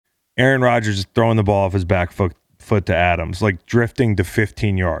Aaron Rodgers is throwing the ball off his back foot to Adams, like drifting to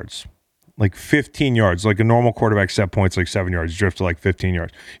 15 yards. Like 15 yards. Like a normal quarterback set points like 7 yards, drift to like 15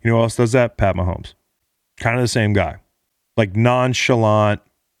 yards. You know who else does that? Pat Mahomes. Kind of the same guy. Like nonchalant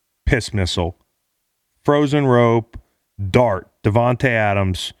piss missile. Frozen rope, dart, Devontae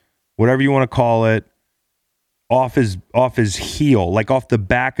Adams, whatever you want to call it, off his heel, like off the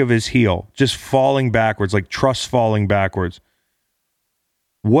back of his heel, just falling backwards, like truss falling backwards.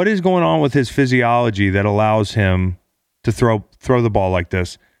 What is going on with his physiology that allows him to throw the ball like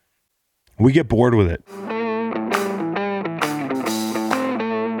this? We get bored with it.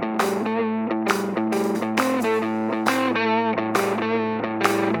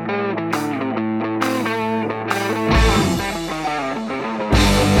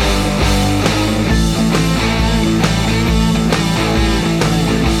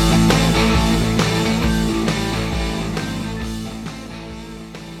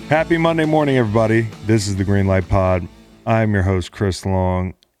 Happy Monday morning, everybody. This is the Green Light Pod. I'm your host, Chris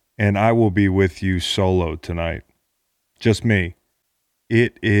Long, and I will be with you solo tonight. Just me.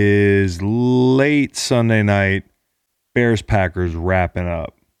 It is late Sunday night. Bears-Packers wrapping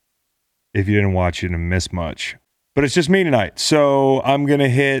up. If you didn't watch, you didn't miss much. But it's just me tonight. So I'm going to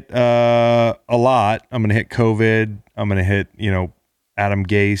hit a lot. I'm going to hit COVID. I'm going to hit, Adam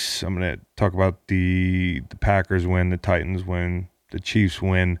Gase. I'm going to talk about the Packers win, the Titans win, the Chiefs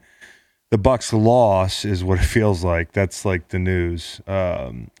win. The Bucs loss is what it feels like. That's like the news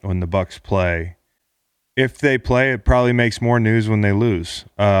when the Bucs play. If they play, it probably makes more news when they lose,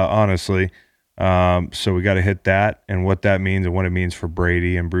 honestly. So we got to hit that and what that means and what it means for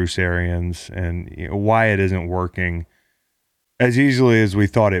Brady and Bruce Arians and why it isn't working as easily as we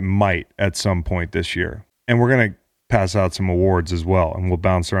thought it might at some point this year. And we're going to pass out some awards as well, and we'll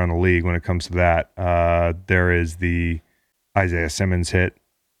bounce around the league when it comes to that. There is the Isaiah Simmons hit.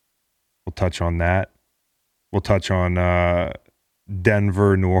 We'll touch on that. We'll touch on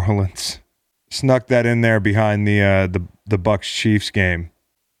Denver, New Orleans. Snuck that in there behind the Bucs Chiefs game.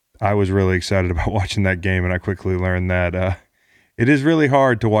 I was really excited about watching that game, and I quickly learned that it is really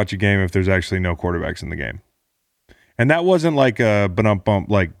hard to watch a game if there's actually no quarterbacks in the game. And that wasn't like a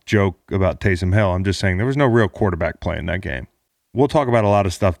bump like joke about Taysom Hill. I'm just saying there was no real quarterback playing that game. We'll talk about a lot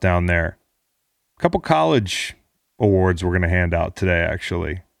of stuff down there. A couple college awards we're going to hand out today,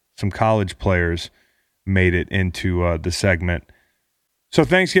 actually. Some college players made it into the segment. So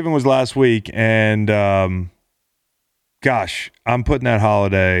Thanksgiving was last week, and gosh, I'm putting that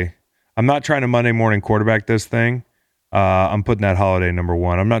holiday. I'm not trying to Monday morning quarterback this thing. I'm putting that holiday number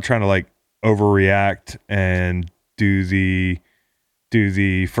one. I'm not trying to overreact and do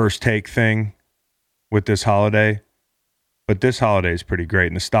the first take thing with this holiday. But this holiday is pretty great,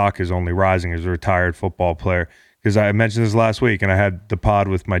 and the stock is only rising as a retired football player. Because I mentioned this last week, and I had the pod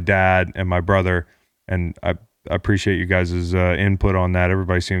with my dad and my brother, and I appreciate you guys' input on that.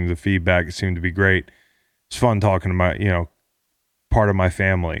 The feedback seemed to be great. It's fun talking to my, part of my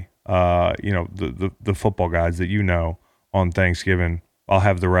family, the football guys that on Thanksgiving. I'll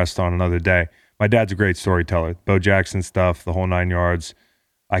have the rest on another day. My dad's a great storyteller. Bo Jackson stuff, the whole 9 yards.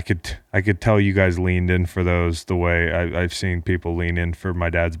 I could tell you guys leaned in for those the way I've seen people lean in for my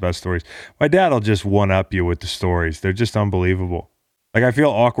dad's best stories. My dad will just one-up you with the stories. They're just unbelievable. Like, I feel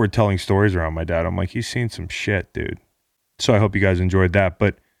awkward telling stories around my dad. I'm like, he's seen some shit, dude. So I hope you guys enjoyed that.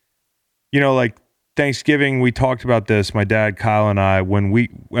 But, Thanksgiving, we talked about this, my dad, Kyle, and I, when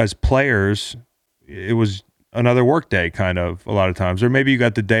we, as players, it was another work day kind of a lot of times. Or maybe you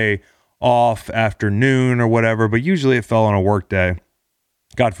got the day off afternoon or whatever, but usually it fell on a work day.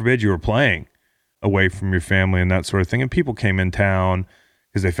 God forbid you were playing away from your family and that sort of thing. And people came in town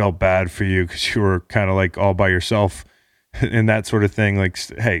because they felt bad for you because you were kind of like all by yourself and that sort of thing. Like,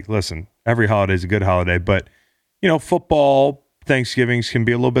 hey, listen, every holiday is a good holiday, but, football Thanksgivings can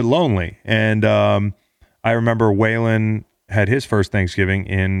be a little bit lonely. And I remember Waylon had his first Thanksgiving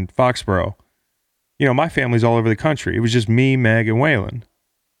in Foxborough. My family's all over the country. It was just me, Meg, and Waylon,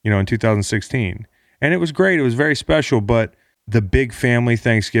 in 2016. And it was great. It was very special, but the big family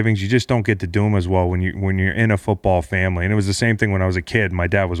Thanksgivings, you just don't get to do them as well when you're in a football family. And it was the same thing when I was a kid. My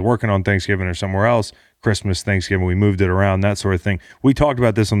dad was working on Thanksgiving or somewhere else. Christmas, Thanksgiving, we moved it around, that sort of thing. We talked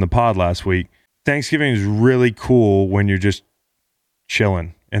about this on the pod last week. Thanksgiving is really cool when you're just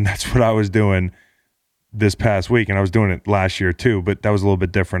chilling. And that's what I was doing this past week. And I was doing it last year too, but that was a little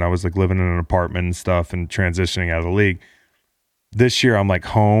bit different. I was like living in an apartment and stuff and transitioning out of the league. This year I'm like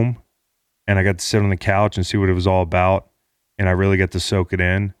home and I got to sit on the couch and see what it was all about. And I really get to soak it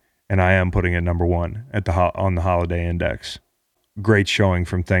in, and I am putting it number one on the holiday index. Great showing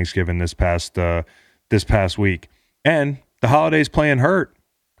from Thanksgiving this past week, and the holidays playing hurt.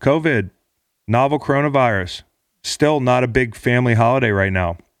 COVID, novel coronavirus. Still not a big family holiday right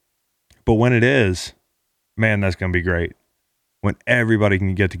now. But when it is, man, that's going to be great. When everybody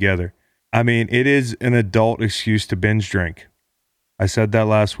can get together. I mean, it is an adult excuse to binge drink. I said that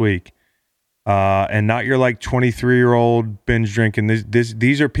last week. And not your like 23-year-old binge drinking.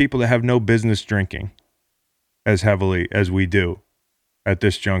 These are people that have no business drinking as heavily as we do at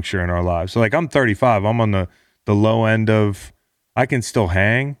this juncture in our lives. So like I'm 35. I'm on the low end of, I can still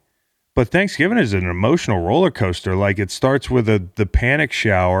hang. But Thanksgiving is an emotional roller coaster. Like it starts with the panic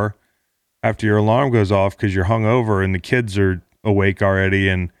shower after your alarm goes off because you're hungover and the kids are awake already.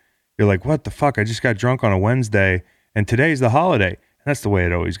 And you're like, what the fuck? I just got drunk on a Wednesday and today's the holiday. And that's the way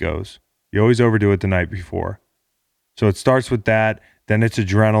it always goes. You always overdo it the night before. So it starts with that. Then it's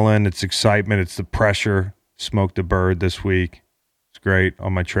adrenaline. It's excitement. It's the pressure. Smoked a bird this week. It's great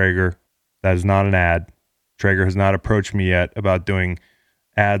on my Traeger. That is not an ad. Traeger has not approached me yet about doing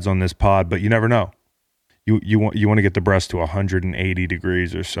ads on this pod, but you never know. You want to get the breast to 180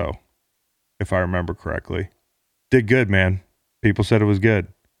 degrees or so, if I remember correctly. Did good, man. People said it was good.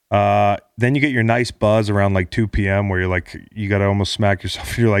 Then you get your nice buzz around like 2 p.m. where you're like, you got to almost smack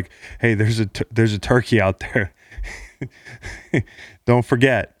yourself. You're like, hey, there's a turkey out there. Don't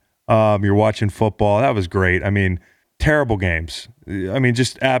forget. You're watching football. That was great. I mean, terrible games. I mean,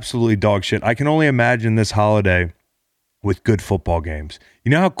 just absolutely dog shit. I can only imagine this holiday with good football games.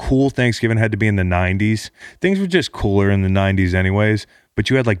 You know how cool Thanksgiving had to be in the 90s? Things were just cooler in the 90s anyways, but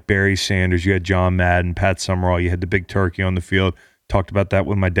you had like Barry Sanders, you had John Madden, Pat Summerall, you had the big turkey on the field. Talked about that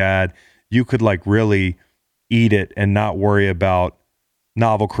with my dad. You could like really eat it and not worry about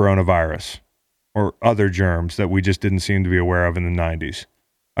novel coronavirus or other germs that we just didn't seem to be aware of in the 90s.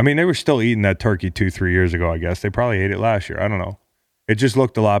 I mean, they were still eating that turkey 2-3 years ago, I guess. They probably ate it last year. I don't know. It just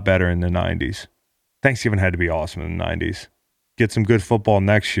looked a lot better in the 90s. Thanksgiving had to be awesome in the 90s. Get some good football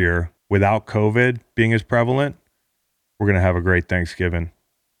next year without COVID being as prevalent. We're going to have a great Thanksgiving.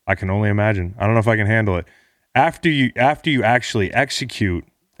 I can only imagine. I don't know if I can handle it. After you actually execute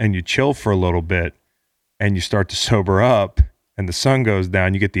and you chill for a little bit and you start to sober up and the sun goes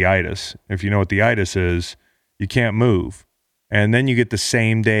down, you get the itis. If you know what the itis is, you can't move. And then you get the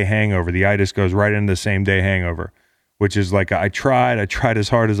same day hangover. The itis goes right into the same day hangover, which is like, I tried as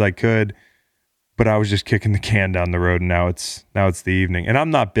hard as I could, but I was just kicking the can down the road and now it's the evening. And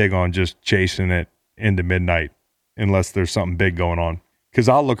I'm not big on just chasing it into midnight unless there's something big going on. Because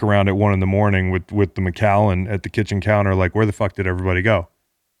I'll look around at 1 a.m. with the Macallan at the kitchen counter like, where the fuck did everybody go?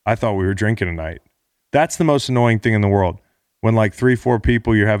 I thought we were drinking tonight. That's the most annoying thing in the world. When like 3-4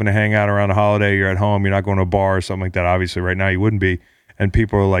 people, you're having to hang out around a holiday, you're at home, you're not going to a bar or something like that. Obviously right now you wouldn't be. And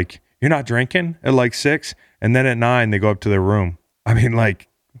people are like, you're not drinking at like 6? And then at 9, they go up to their room. I mean, like,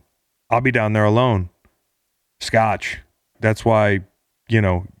 I'll be down there alone. Scotch. That's why,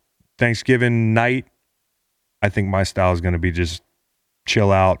 Thanksgiving night, I think my style is going to be just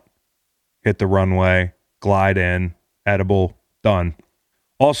chill out, hit the runway, glide in, edible, done.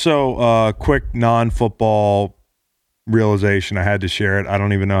 Also, quick non-football realization. I had to share it. I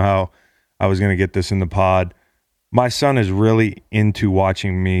don't even know how I was going to get this in the pod. My son is really into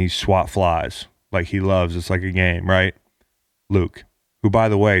watching me swat flies. Like he loves. It's like a game, right? Luke, who by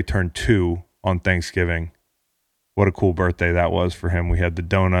the way turned 2 on Thanksgiving. What a cool birthday that was for him. We had the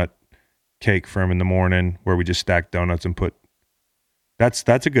donut cake for him in the morning where we just stacked donuts and put.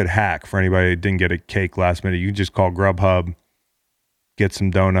 That's a good hack for anybody that didn't get a cake last minute. You can just call Grubhub, get some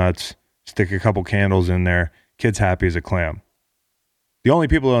donuts, stick a couple candles in there. Kid's happy as a clam. The only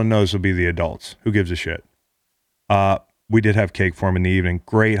people who don't notice will be the adults. Who gives a shit? We did have cake for him in the evening.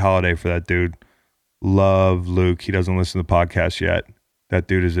 Great holiday for that dude. Love Luke. He doesn't listen to the podcast yet. That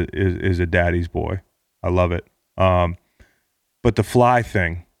dude is a daddy's boy. I love it. But the fly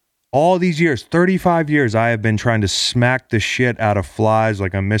thing. All these years, 35 years, I have been trying to smack the shit out of flies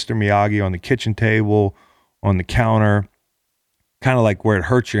like I'm Mr. Miyagi on the kitchen table, on the counter, kind of like where it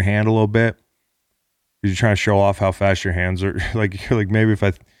hurts your hand a little bit. You're trying to show off how fast your hands are. Like you're like, maybe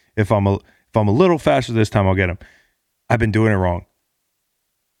if I'm a little faster this time, I'll get them. I've been doing it wrong.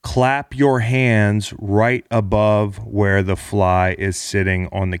 Clap your hands right above where the fly is sitting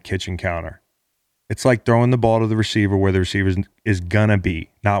on the kitchen counter. It's like throwing the ball to the receiver where the receiver is gonna be,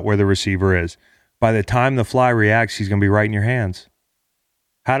 not where the receiver is. By the time the fly reacts, he's gonna be right in your hands.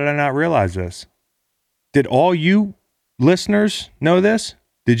 How did I not realize this? Did all you listeners know this?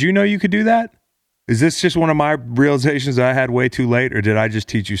 Did you know you could do that? Is this just one of my realizations that I had way too late, or did I just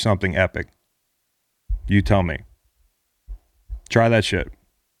teach you something epic? You tell me. Try that shit.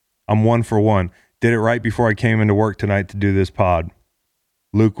 I'm 1 for 1. Did it right before I came into work tonight to do this pod.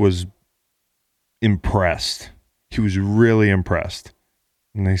 Luke was impressed. He was really impressed.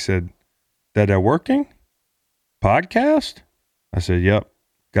 And they said, that working? Podcast? I said, yep.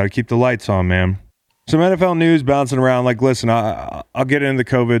 Got to keep the lights on, man. Some NFL news bouncing around. Like, listen, I'll get into the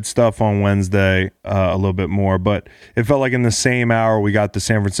COVID stuff on Wednesday a little bit more, but it felt like in the same hour we got the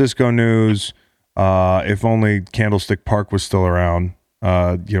San Francisco news. If only Candlestick Park was still around.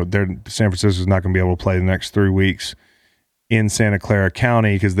 San Francisco's not going to be able to play the next 3 weeks in Santa Clara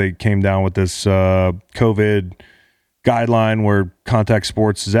County because they came down with this COVID guideline where contact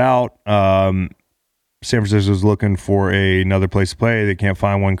sports is out. San Francisco's looking for another place to play. They can't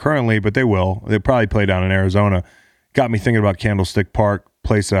find one currently, but they will. They'll probably play down in Arizona. Got me thinking about Candlestick Park,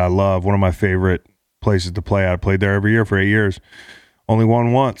 place that I love, one of my favorite places to play at. I played there every year for 8 years. Only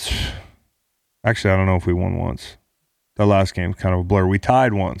won once. Actually, I don't know if we won once. The last game's kind of a blur. We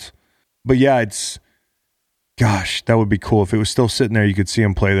tied once. But yeah, gosh, that would be cool. If it was still sitting there, you could see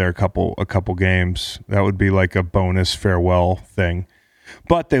him play there a couple games. That would be like a bonus farewell thing.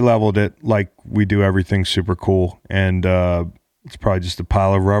 But they leveled it like we do everything super cool. And it's probably just a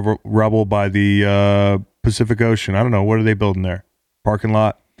pile of rubble by the Pacific Ocean. I don't know. What are they building there? Parking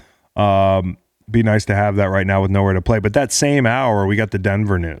lot? Be nice to have that right now with nowhere to play. But that same hour, we got the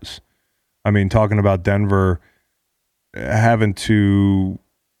Denver news. I mean, talking about Denver having to,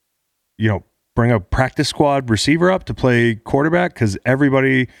 bring a practice squad receiver up to play quarterback because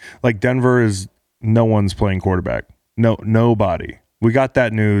everybody, like Denver no one's playing quarterback. Nobody. We got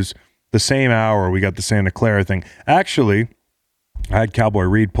that news the same hour we got the Santa Clara thing. Actually, I had Cowboy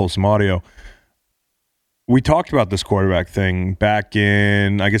Reed pull some audio. We talked about this quarterback thing back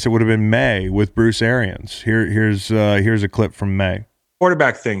in, I guess it would have been May with Bruce Arians. Here's a clip from May.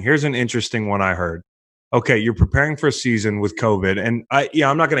 Quarterback thing. Here's an interesting one I heard. Okay, you're preparing for a season with COVID, and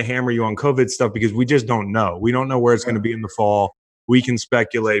I'm not going to hammer you on COVID stuff because we just don't know. We don't know where it's going to be in the fall. We can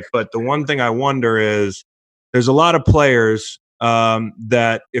speculate, but the one thing I wonder is there's a lot of players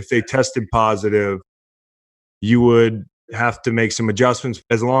that if they tested positive, you would have to make some adjustments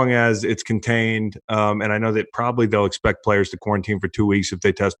as long as it's contained. And I know that probably they'll expect players to quarantine for 2 weeks if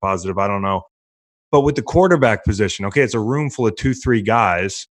they test positive. I don't know. But with the quarterback position, okay, it's a room full of 2-3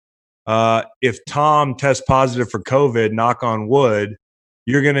 guys. If Tom tests positive for COVID, knock on wood,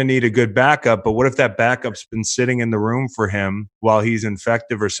 you're going to need a good backup. But what if that backup's been sitting in the room for him while he's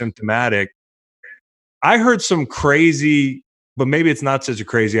infective or symptomatic? I heard some crazy, but maybe it's not such a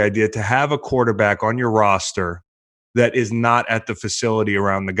crazy idea to have a quarterback on your roster that is not at the facility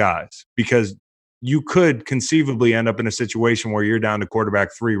around the guys, because you could conceivably end up in a situation where you're down to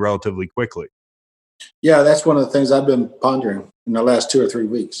quarterback 3 relatively quickly. Yeah, that's one of the things I've been pondering in the last 2 or 3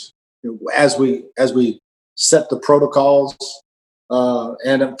 weeks. As we set the protocols,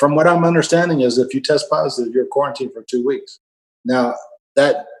 and from what I'm understanding is if you test positive, you're quarantined for 2 weeks. Now,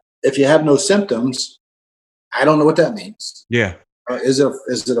 that if you have no symptoms, I don't know what that means. Yeah, is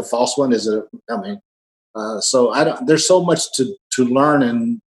it a false one? So I don't. There's so much to learn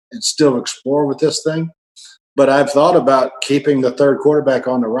and still explore with this thing. But I've thought about keeping the third quarterback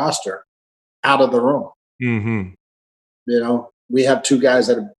on the roster out of the room. Mm-hmm. We have 2 guys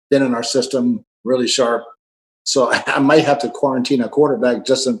that have been in our system really sharp. So I might have to quarantine a quarterback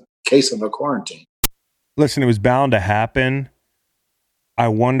just in case of a quarantine. Listen, it was bound to happen. I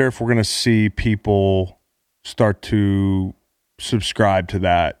wonder if we're going to see people start to subscribe to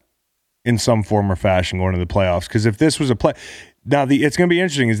that in some form or fashion going to the playoffs. Because if this was a play... Now, it's going to be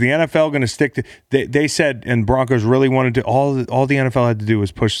interesting. Is the NFL going to stick to... They said, and Broncos really wanted to... All the NFL had to do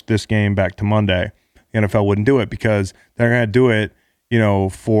was push this game back to Monday. The NFL wouldn't do it because they're going to do it,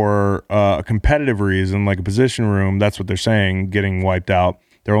 for a competitive reason, like a position room. That's what they're saying, getting wiped out.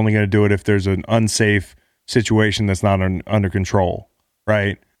 They're only going to do it if there's an unsafe situation that's not under control,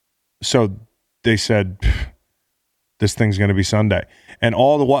 right? So they said, this thing's going to be Sunday. And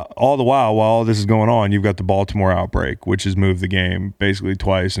all the while while all this is going on, you've got the Baltimore outbreak, which has moved the game basically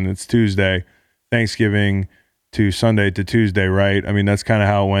twice, and it's Tuesday, Thanksgiving to Sunday to Tuesday, right? I mean, that's kind of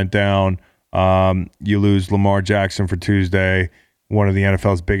how it went down. You lose Lamar Jackson for Tuesday, one of the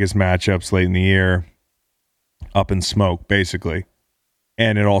NFL's biggest matchups late in the year, up in smoke, basically.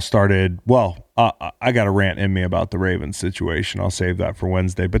 And it all started, I got a rant in me about the Ravens situation. I'll save that for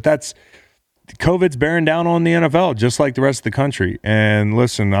Wednesday. But COVID's bearing down on the NFL, just like the rest of the country. And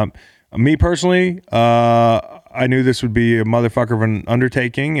listen, me personally, I knew this would be a motherfucker of an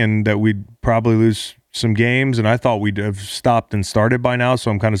undertaking and that we'd probably lose some games. And I thought we'd have stopped and started by now.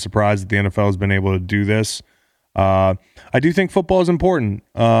 So I'm kind of surprised that the NFL has been able to do this. I do think football is important.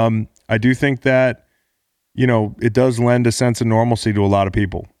 I do think that, it does lend a sense of normalcy to a lot of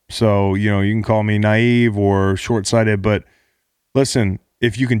people. So, you can call me naive or short-sighted, but listen,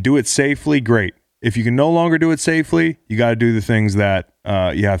 if you can do it safely, great. if you can no longer do it safely, you got to do the things that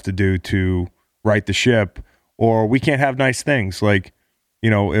you have to do to right the ship, or we can't have nice things. Like,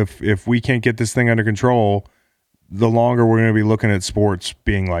 if we can't get this thing under control, the longer we're going to be looking at sports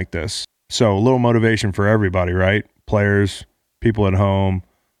being like this. So a little motivation for everybody, right? Players, people at home.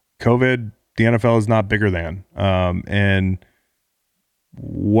 COVID, the NFL is not bigger than. And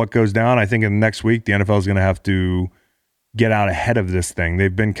what goes down, I think in the next week, the NFL is going to have to get out ahead of this thing.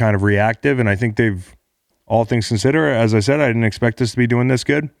 They've been kind of reactive, and I think they've, all things considered, as I said, I didn't expect us to be doing this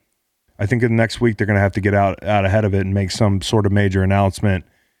good. I think in the next week they're going to have to get out ahead of it and make some sort of major announcement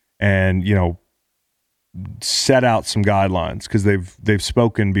and, set out some guidelines, because they've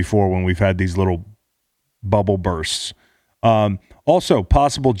spoken before when we've had these little bubble bursts. Also,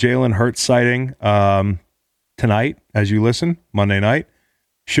 possible Jalen Hurts sighting tonight as you listen, Monday night.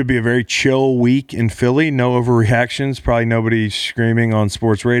 Should be a very chill week in Philly. No overreactions. Probably nobody screaming on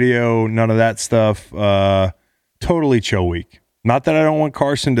sports radio. None of that stuff. Totally chill week. Not that I don't want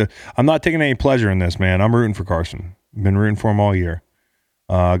Carson to – I'm not taking any pleasure in this, man. I'm rooting for Carson. Been rooting for him all year.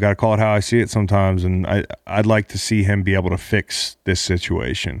 Got to call it how I see it sometimes, and I'd like to see him be able to fix this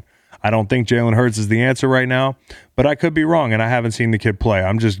situation. I don't think Jalen Hurts is the answer right now, but I could be wrong, and I haven't seen the kid play.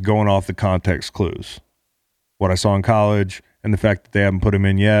 I'm just going off the context clues. What I saw in college and the fact that they haven't put him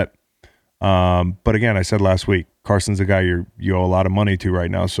in yet. But again, I said last week, Carson's a guy you owe a lot of money to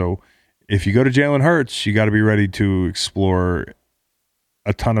right now, so if you go to Jalen Hurts, you got to be ready to explore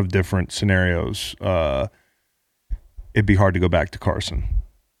a ton of different scenarios. It'd be hard to go back to Carson.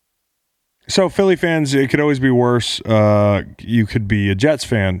 So Philly fans, it could always be worse. You could be a Jets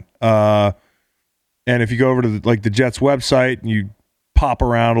fan. And if you go over to the Jets website and you pop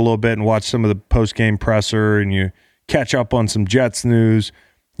around a little bit and watch some of the post-game presser and you catch up on some Jets news,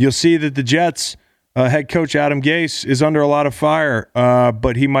 you'll see that the Jets head coach Adam Gase is under a lot of fire,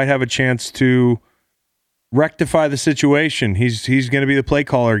 but he might have a chance to rectify the situation. He's going to be the play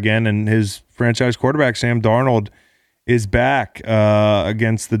caller again, and his franchise quarterback, Sam Darnold, is back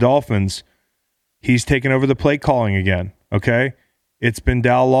against the Dolphins. He's taken over the play calling again, okay? It's been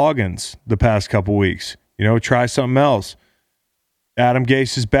Dow Loggins the past couple weeks. Try something else. Adam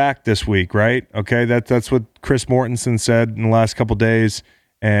Gase is back this week, right? Okay, that's what Chris Mortensen said in the last couple days,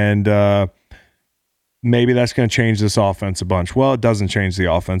 and maybe that's going to change this offense a bunch. Well, it doesn't change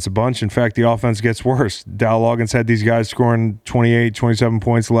the offense a bunch. In fact, the offense gets worse. Dow Loggins had these guys scoring 28, 27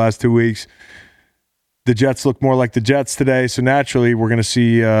 points the last 2 weeks. The Jets look more like the Jets today, so naturally we're going to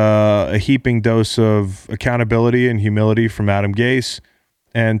see a heaping dose of accountability and humility from Adam Gase.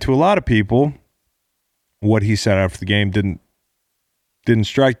 And to a lot of people, what he said after the game didn't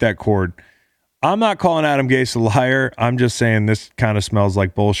strike that chord. I'm not calling Adam Gase a liar. I'm just saying this kind of smells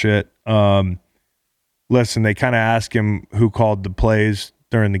like bullshit. Listen, they kind of asked him who called the plays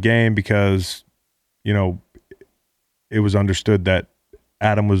during the game because, it was understood that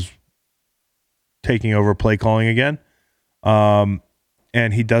Adam was taking over play calling again.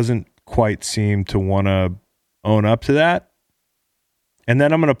 And he doesn't quite seem to want to own up to that. And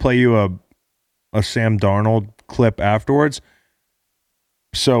then I'm going to play you a Sam Darnold clip afterwards.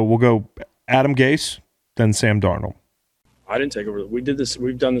 So we'll go Adam Gase, then Sam Darnold. I didn't take over. We did this.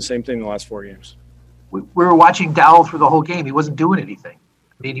 We've done the same thing the last 4 games. We were watching Dowell through the whole game. He wasn't doing anything.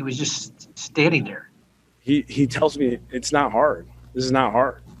 I mean, he was just standing there. He tells me it's not hard. This is not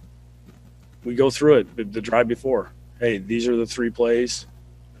hard. We go through it the drive before. Hey, these are the 3 plays.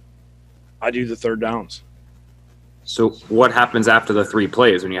 I do the third downs. So what happens after the 3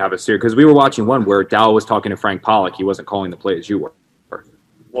 plays when you have a series? Because we were watching one where Dowell was talking to Frank Pollock. He wasn't calling the plays. You were.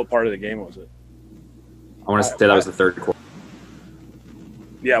 What part of the game was it? I want to say that was the third quarter.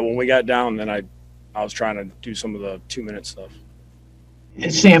 Yeah, when we got down, then I was trying to do some of the 2-minute stuff.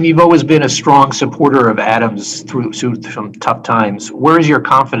 Sam, you've always been a strong supporter of Adams through some tough times. Where is your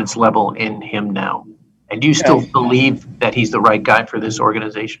confidence level in him now? And do you still believe that he's the right guy for this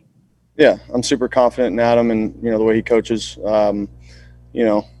organization? Yeah, I'm super confident in Adam and, the way he coaches. Us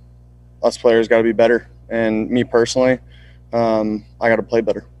players got to be better. And me personally, I got to play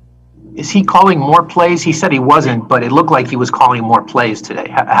better. Is he calling more plays? He said he wasn't, but it looked like he was calling more plays today.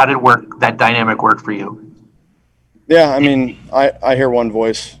 How did that dynamic work for you? Yeah, I mean, I hear one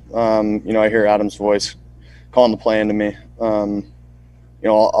voice. I hear Adam's voice calling the play into me.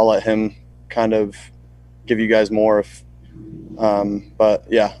 I'll let him kind of give you guys more. But,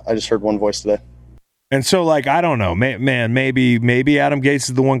 yeah, I just heard one voice today. And so, I don't know, man, maybe Adam Gase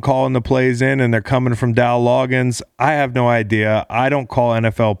is the one calling the plays in and they're coming from Dow Loggins. I have no idea. I don't call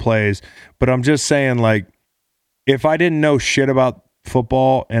NFL plays, but I'm just saying, if I didn't know shit about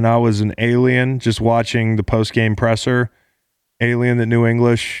football and I was an alien just watching the post-game presser, alien that knew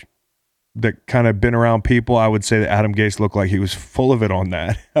English, that kind of been around people, I would say that Adam Gase looked like he was full of it on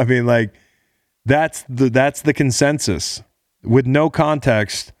that. I mean, like that's the consensus with no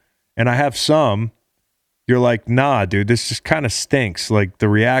context. And I have some, you're like, nah, dude, this just kind of stinks. Like the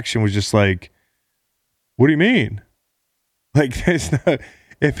reaction was just like, what do you mean? Like there's no,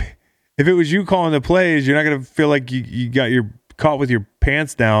 if it was you calling the plays, you're not going to feel like you got your caught with your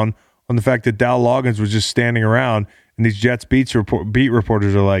pants down on the fact that Dow Loggins was just standing around and these Jets beat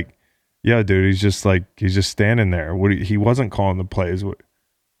reporters are like, yeah, dude, he's just standing there. He wasn't calling the plays.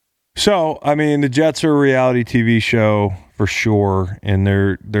 So, I mean, the Jets are a reality TV show for sure, and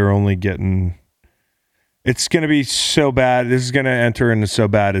they're only getting. It's going to be so bad. This is going to enter into so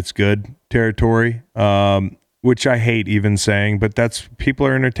bad it's good territory, which I hate even saying, but that's people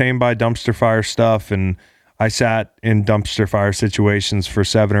are entertained by dumpster fire stuff, and I sat in dumpster fire situations for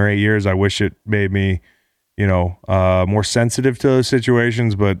 7 or 8 years. I wish it made me, more sensitive to those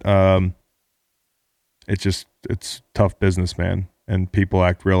situations, but it's tough business, man. And people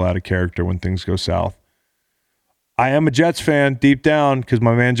act real out of character when things go south. I am a Jets fan deep down because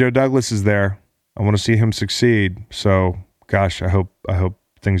my man Joe Douglas is there. I want to see him succeed. So, gosh, I hope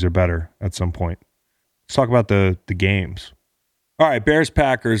things are better at some point. Let's talk about the games. All right,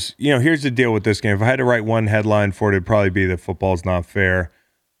 Bears-Packers. Here's the deal with this game. If I had to write one headline for it, it'd probably be that football's not fair.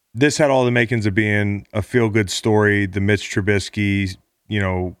 This had all the makings of being a feel-good story. The Mitch Trubisky,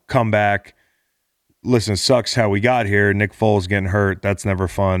 comeback. Listen, it sucks how we got here. Nick Foles getting hurt. That's never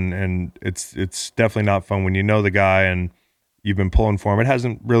fun. And it's definitely not fun when you know the guy and you've been pulling for him. It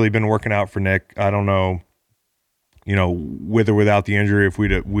hasn't really been working out for Nick. I don't know, with or without the injury, if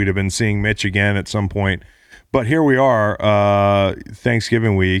we'd have been seeing Mitch again at some point. But here we are,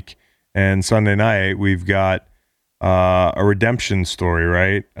 Thanksgiving week and Sunday night. We've got a redemption story,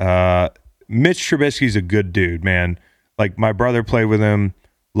 right? Mitch Trubisky's a good dude, man. Like, my brother played with him,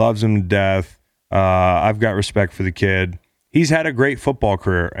 loves him to death. I've got respect for the kid. He's had a great football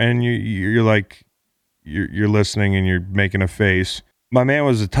career, and you're like, you're listening and you're making a face. My man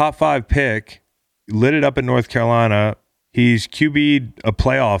was a top 5 pick, lit it up at North Carolina. He's QB'd a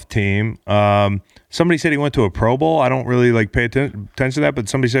playoff team. Somebody said he went to a Pro Bowl. I don't really pay attention to that, but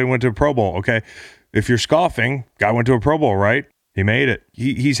somebody said he went to a Pro Bowl. Okay, if you're scoffing, guy went to a Pro Bowl, right? He made it.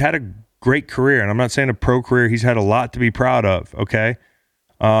 He's had a great career, and I'm not saying a pro career. He's had a lot to be proud of. Okay.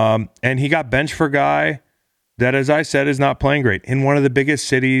 And he got benched for a guy that, as I said, is not playing great in one of the biggest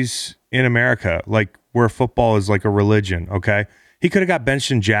cities in America, where football is like a religion, okay? He could have got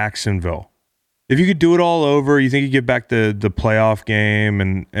benched in Jacksonville. If you could do it all over, you think you get back the playoff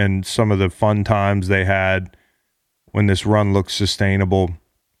game and some of the fun times they had when this run looks sustainable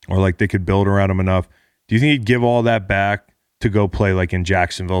or they could build around him enough. Do you think he'd give all that back to go play in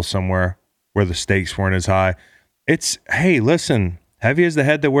Jacksonville somewhere where the stakes weren't as high? Hey, listen, heavy is the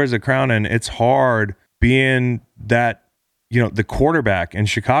head that wears the crown, and it's hard being that, the quarterback in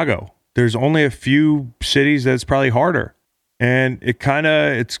Chicago. There's only a few cities that's probably harder, and it's kind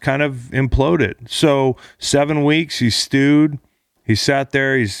of imploded. So 7 weeks, he stewed. He sat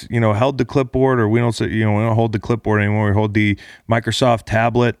there. He's held the clipboard, or we don't hold the clipboard anymore. We hold the Microsoft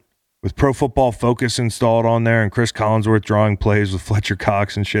tablet with Pro Football Focus installed on there, and Chris Collinsworth drawing plays with Fletcher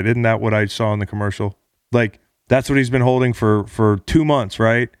Cox and shit. Isn't that what I saw in the commercial? That's what he's been holding for 2 months,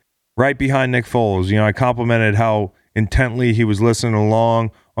 right? Right behind Nick Foles. I complimented how intently he was listening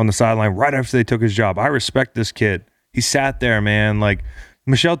along on the sideline right after they took his job. I respect this kid. He sat there, man.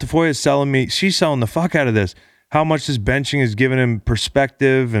 Michelle Tafoya is selling me. She's selling the fuck out of this. How much this benching has given him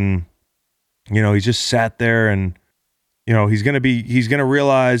perspective, and he just sat there, and he's gonna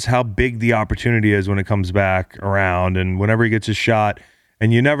realize how big the opportunity is when it comes back around, and whenever he gets a shot.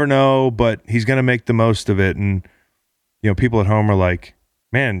 And you never know, but he's going to make the most of it. And, people at home are like,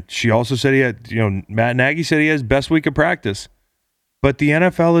 man, she also said he had, Matt Nagy said he has best week of practice. But the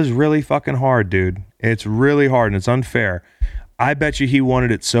NFL is really fucking hard, dude. It's really hard, and it's unfair. I bet you he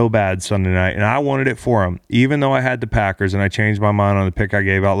wanted it so bad Sunday night, and I wanted it for him. Even though I had the Packers, and I changed my mind on the pick I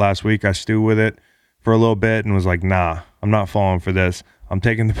gave out last week, I stewed with it for a little bit and was like, nah, I'm not falling for this. I'm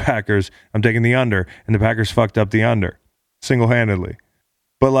taking the Packers. I'm taking the under, and the Packers fucked up the under single-handedly.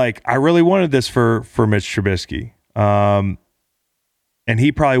 But I really wanted this for Mitch Trubisky. And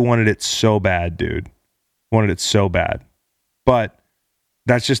he probably wanted it so bad, dude. Wanted it so bad. But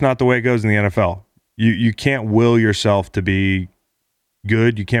that's just not the way it goes in the NFL. You can't will yourself to be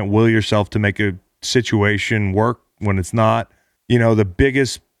good. You can't will yourself to make a situation work when it's not. The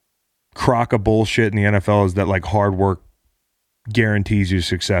biggest crock of bullshit in the NFL is that hard work guarantees you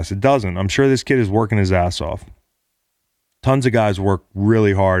success. It doesn't. I'm sure this kid is working his ass off. Tons of guys work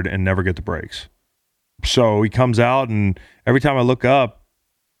really hard and never get the breaks. So he comes out, and every time I look up,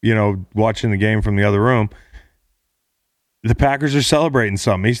 watching the game from the other room. The Packers are celebrating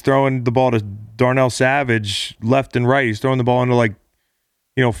something. He's throwing the ball to Darnell Savage left and right. He's throwing the ball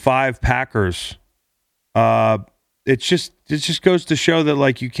into 5 Packers. It just goes to show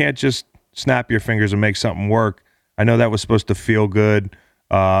that you can't just snap your fingers and make something work. I know that was supposed to feel good.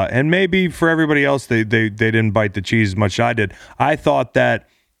 And maybe for everybody else, they didn't bite the cheese as much as I did. I thought that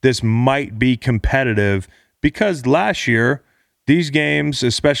this might be competitive because last year, these games,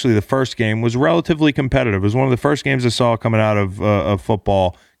 especially the first game, was relatively competitive. It was one of the first games I saw coming out of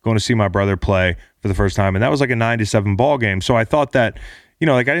football, going to see my brother play for the first time. And that was like a 9-7 ball game. So I thought that,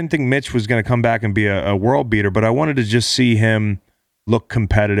 I didn't think Mitch was going to come back and be a world beater, but I wanted to just see him look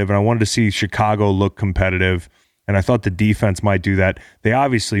competitive. And I wanted to see Chicago look competitive. And I thought the defense might do that. They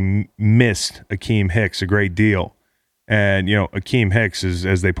obviously missed Akeem Hicks a great deal. And, Akeem Hicks is,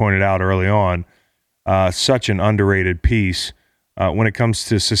 as they pointed out early on, such an underrated piece when it comes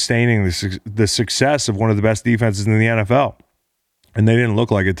to sustaining the success of one of the best defenses in the NFL. And they didn't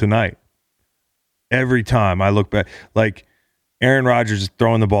look like it tonight. Every time I look back, Aaron Rodgers is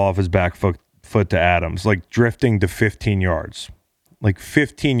throwing the ball off his back foot to Adams, drifting to 15 yards.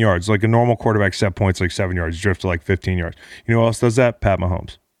 15 yards, a normal quarterback set points 7 yards, drift to 15 yards. You know who else does that? Pat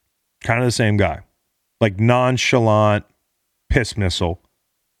Mahomes. Kind of the same guy. Nonchalant, piss missile,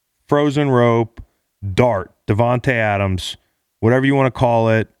 frozen rope, dart, Devontae Adams, whatever you want to call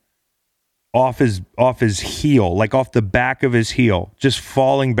it, off his heel, off the back of his heel, just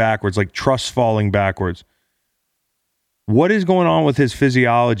falling backwards, truss falling backwards. What is going on with his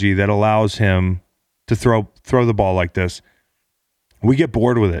physiology that allows him to throw the ball like this? We get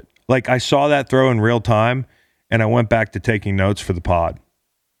bored with it. I saw that throw in real time, and I went back to taking notes for the pod.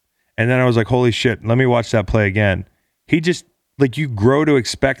 And then I was like, holy shit, let me watch that play again. He just, you grow to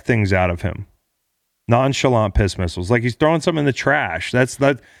expect things out of him. Nonchalant piss missiles. He's throwing something in the trash.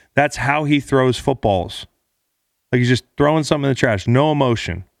 That's how he throws footballs. He's just throwing something in the trash. No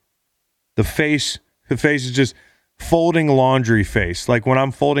emotion. The face is just folding laundry face. When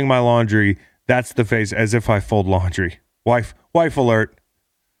I'm folding my laundry, that's the face as if I fold laundry. Wife alert.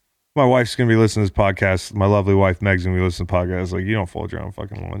 My wife's going to be listening to this podcast. My lovely wife, Meg's going to be listening to the podcast. You don't fold your own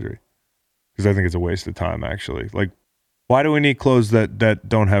fucking laundry. Because I think it's a waste of time, actually. Why do we need clothes that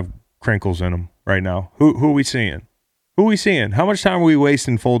don't have crinkles in them right now? Who are we seeing? Who are we seeing? How much time are we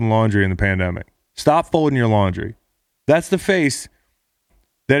wasting folding laundry in the pandemic? Stop folding your laundry. That's the face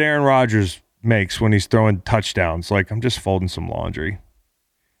that Aaron Rodgers makes when he's throwing touchdowns. I'm just folding some laundry.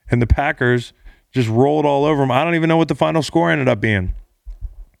 And the Packers just rolled all over him. I don't even know what the final score ended up being.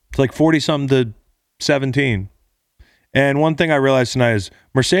 It's 40-something to 17. And one thing I realized tonight is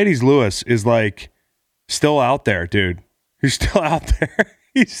Mercedes Lewis is still out there, dude. He's still out there.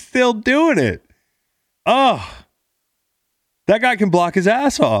 He's still doing it. Oh, that guy can block his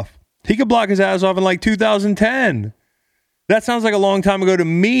ass off. He could block his ass off in 2010. That sounds like a long time ago to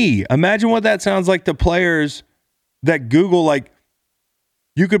me. Imagine what that sounds like to players that Google,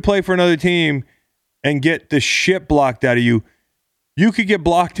 you could play for another team and get the shit blocked out of you. You could get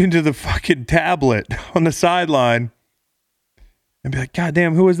blocked into the fucking tablet on the sideline and be like, God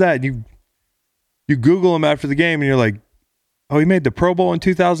damn, who was that? You Google him after the game and you're like, oh, he made the Pro Bowl in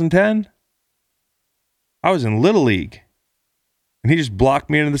 2010? I was in Little League. And he just blocked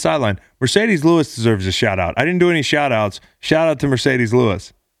me into the sideline. Mercedes Lewis deserves a shout out. I didn't do any shout outs. Shout out to Mercedes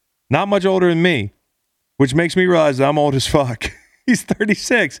Lewis. Not much older than me, which makes me realize that I'm old as fuck. He's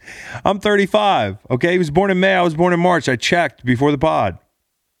 36. I'm 35. Okay, he was born in May. I was born in March. I checked before the pod.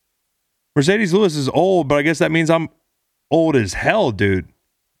 Mercedes Lewis is old, but I guess that means I'm old as hell, dude.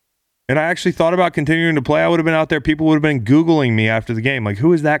 And I actually thought about continuing to play. I would have been out there. People would have been Googling me after the game.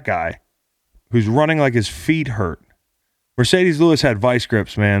 Who is that guy who's running his feet hurt? Mercedes Lewis had vice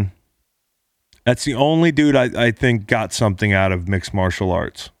grips, man. That's the only dude I think got something out of mixed martial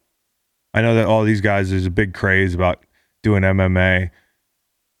arts. I know that all these guys, there's a big craze about doing MMA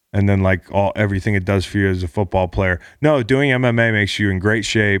and then everything it does for you as a football player. No, doing MMA makes you in great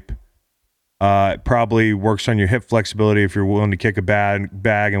shape. It probably works on your hip flexibility if you're willing to kick a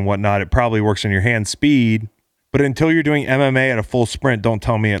bag and whatnot. It probably works on your hand speed. But until you're doing MMA at a full sprint, don't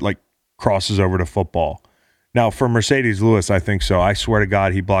tell me it crosses over to football. Now, for Mercedes Lewis, I think so. I swear to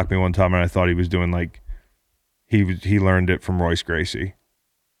God, he blocked me one time and I thought he was doing he learned it from Royce Gracie.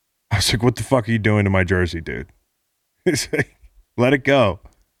 I was like, what the fuck are you doing to my jersey, dude? Let it go.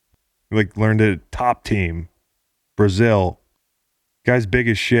 Learned it. Top team. Brazil. Guy's big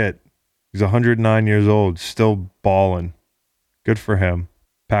as shit. He's 109 years old. Still balling. Good for him.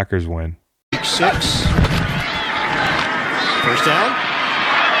 Packers win. 6. First down.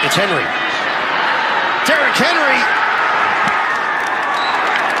 It's Henry. Derrick Henry.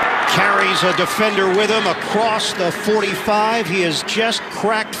 carries a defender with him across the 45. He has just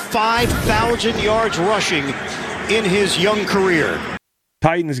cracked 5,000 yards rushing in his young career.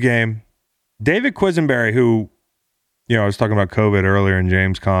 Titans game. David Quisenberry, who, I was talking about COVID earlier and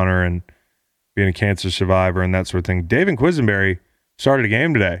James Conner and being a cancer survivor and that sort of thing. David Quisenberry started a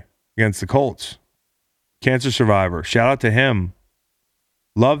game today against the Colts. Cancer survivor. Shout out to him.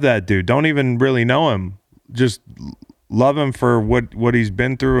 Love that dude. Don't even really know him. Just love him for what he's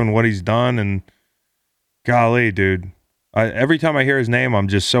been through and what he's done. And golly, dude. Every time I hear his name, I'm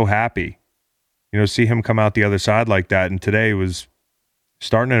just so happy. See him come out the other side like that. And today was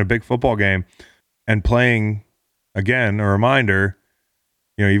starting in a big football game and playing, again, a reminder,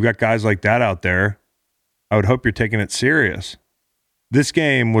 you've got guys like that out there. I would hope you're taking it serious. This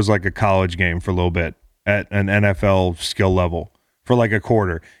game was like a college game for a little bit at an NFL skill level for like a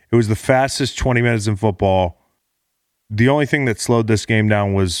quarter. It was the fastest 20 minutes in football. The only thing that slowed this game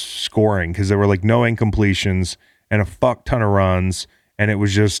down was scoring because there were like no incompletions and a fuck ton of runs. And it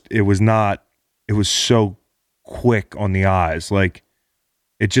was so quick on the eyes. Like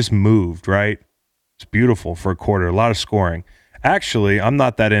it just moved, right? It's beautiful for a quarter. A lot of scoring. Actually, I'm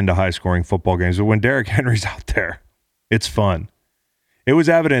not that into high-scoring football games, but when Derrick Henry's out there, it's fun. It was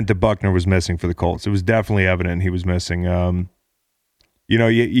evident that Buckner was missing for the Colts. It was definitely evident he was missing.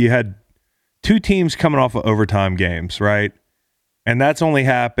 You had two teams coming off of overtime games, right? And that's only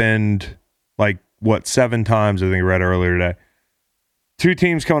happened, 7 times, I think I read earlier today. Two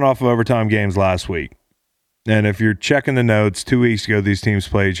teams coming off of overtime games last week. And if you're checking the notes, 2 weeks ago, these teams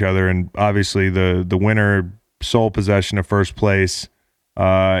played each other, and obviously the winner sole possession of first place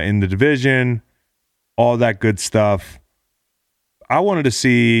in the division, all that good stuff. I wanted to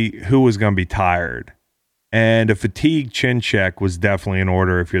see who was going to be tired. And a fatigue chin check was definitely in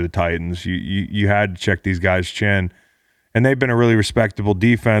order if you're the Titans. You had to check these guys' chin. And they've been a really respectable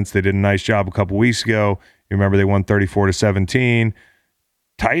defense. They did a nice job a couple weeks ago. You remember they won 34-17.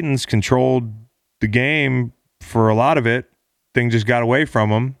 Titans controlled the game for a lot of it. Things just got away from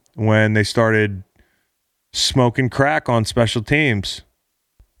them when they started smoking crack on special teams.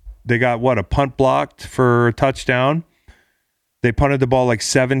 They got, a punt blocked for a touchdown. They punted the ball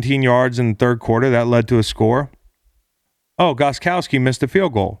 17 yards in the third quarter. That led to a score. Oh, Gostkowski missed a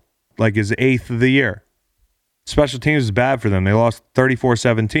field goal, his 8th of the year. Special teams is bad for them. They lost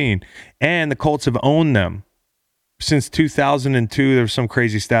 34-17. And the Colts have owned them. Since 2002, there's some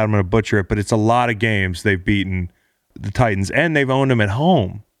crazy stat. I'm going to butcher it, but it's a lot of games they've beaten the Titans, and they've owned them at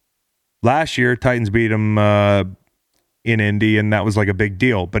home. Last year, Titans beat them in Indy, and that was a big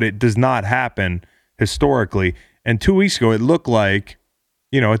deal. But it does not happen historically. And 2 weeks ago, it looked like,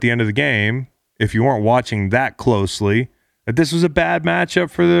 at the end of the game, if you weren't watching that closely, that this was a bad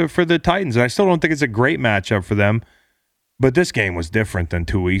matchup for the Titans. And I still don't think it's a great matchup for them. But this game was different than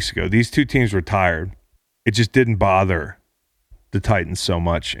 2 weeks ago. These two teams were tired. It just didn't bother the Titans so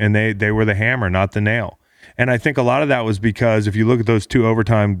much. And they were the hammer, not the nail. And I think a lot of that was because if you look at those two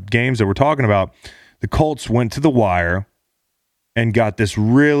overtime games that we're talking about, the Colts went to the wire and got this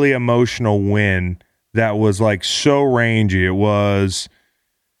really emotional win that was so rangy. It was,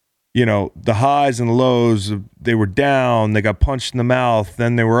 the highs and lows. They were down. They got punched in the mouth.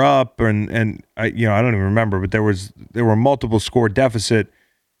 Then they were up. And I don't even remember, but there were multiple score deficit,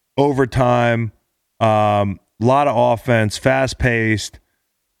 overtime, lot of offense, fast paced,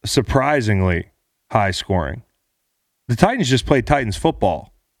 surprisingly high scoring. The Titans just played Titans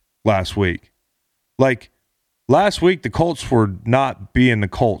football last week. Last week, the Colts were not being the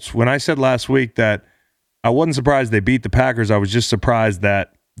Colts. When I said last week that I wasn't surprised they beat the Packers, I was just surprised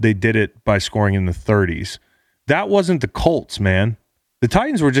that they did it by scoring in the 30s. That wasn't the Colts, man. The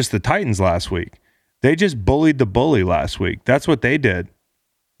Titans were just the Titans last week. They just bullied the bully last week. That's what they did.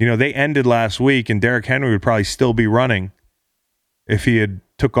 They ended last week, and Derrick Henry would probably still be running if he had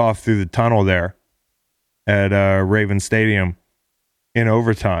took off through the tunnel there at Raven Stadium in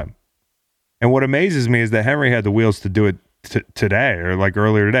overtime. And what amazes me is that Henry had the wheels to do it today or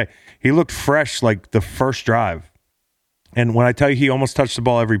earlier today. He looked fresh the first drive. And when I tell you he almost touched the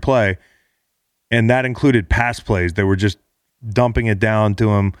ball every play, and that included pass plays, they were just dumping it down to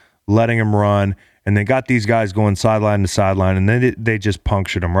him, letting him run, and they got these guys going sideline to sideline, and then they just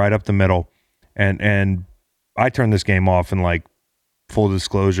punctured him right up the middle. And I turned this game off in full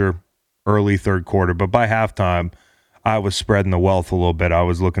disclosure, early third quarter. But by halftime, I was spreading the wealth a little bit. I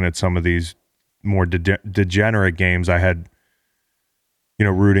was looking at some of these more degenerate games I had,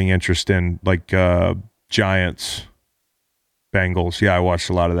 rooting interest in, Giants, Bengals. Yeah, I watched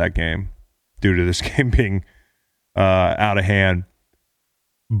a lot of that game due to this game being out of hand.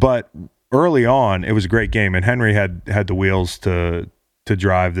 But early on, it was a great game, and Henry had the wheels to to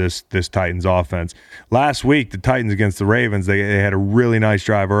drive this Titans offense. Last week, the Titans against the Ravens, they had a really nice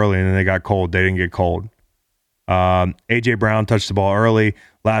drive early, and then they got cold. They didn't get cold. A.J. Brown touched the ball early.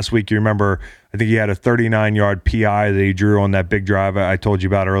 Last week, you remember, I think he had a 39-yard PI that he drew on that big drive I told you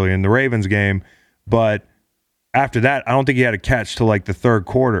about earlier in the Ravens game. But after that, I don't think he had a catch till like the third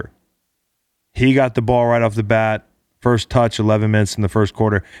quarter. He got the ball right off the bat. First touch, 11 minutes in the first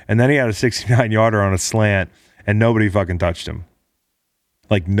quarter. And then he had a 69-yarder on a slant, and nobody fucking touched him.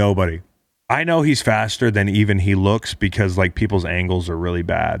 Like, nobody. I know he's faster than even he looks because, like, people's angles are really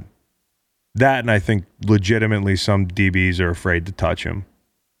bad. That, and I think legitimately some DBs are afraid to touch him.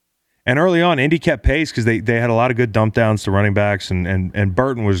 And early on, Indy kept pace because they had a lot of good dump downs to running backs, and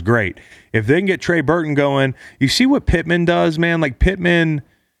Burton was great. If they can get Trey Burton going, you see what Pittman does, man? Like, Pittman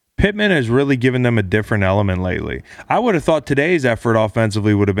has really given them a different element lately. I would have thought today's effort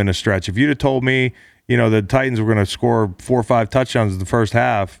offensively would have been a stretch. If you'd have told me, the Titans were going to score 4 or 5 touchdowns in the first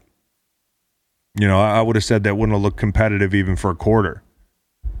half, I would have said that wouldn't have looked competitive even for a quarter.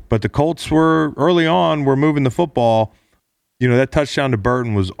 But the Colts were, early on, were moving the football. That touchdown to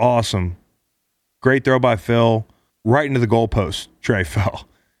Burton was awesome. Great throw by Phil. Right into the goalpost, Trey fell.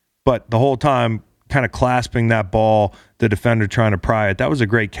 But the whole time, kind of clasping that ball, the defender trying to pry it. That was a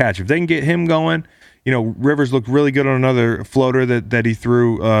great catch. If they can get him going, Rivers looked really good on another floater that he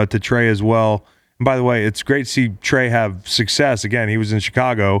threw to Trey as well. And by the way, it's great to see Trey have success. Again, he was in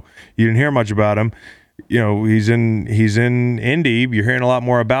Chicago. You didn't hear much about him. He's in Indy. You're hearing a lot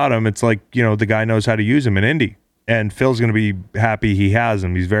more about him. It's like, the guy knows how to use him in Indy. And Phil's going to be happy he has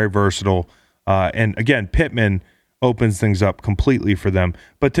him. He's very versatile. And again, Pittman opens things up completely for them.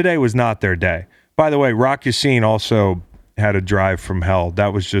 But today was not their day. By the way, Rock Ya-Sin also had a drive from hell.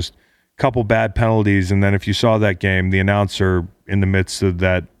 That was just a couple bad penalties. And then if you saw that game, the announcer in the midst of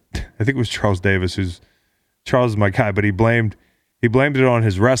that, I think it was Charles Davis, Charles is my guy, but he blamed it on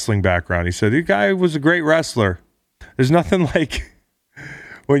his wrestling background. He said, the guy was a great wrestler. There's nothing like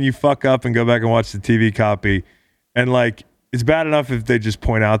when you fuck up and go back and watch the TV copy. And like, it's bad enough if they just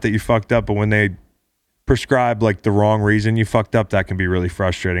point out that you fucked up, but when they prescribe like the wrong reason you fucked up, that can be really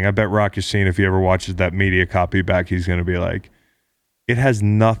frustrating. I bet Rock Ya-Sin, if he ever watches that media copy back, he's going to be like, it has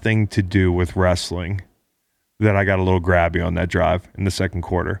nothing to do with wrestling that I got a little grabby on that drive in the second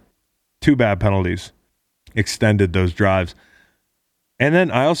quarter. 2 bad penalties extended those drives. And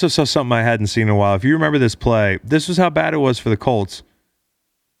then I also saw something I hadn't seen in a while. If you remember this play, this was how bad it was for the Colts.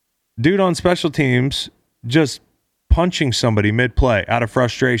 Dude on special teams just punching somebody mid-play out of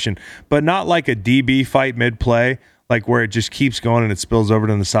frustration, but not like a DB fight mid-play, like where it just keeps going and it spills over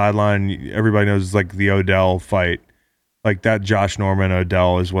to the sideline. Everybody knows it's like the Odell fight. Like that Josh Norman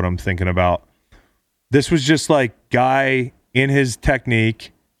Odell is what I'm thinking about. This was just like guy in his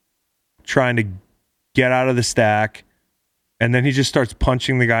technique trying to get out of the stack, and then he just starts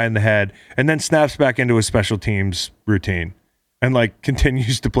punching the guy in the head and then snaps back into his special teams routine and like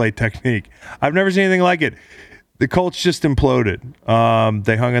continues to play technique. I've never seen anything like it. The Colts just imploded.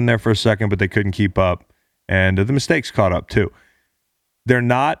 They hung in there for a second, but they couldn't keep up. And the mistakes caught up too. They're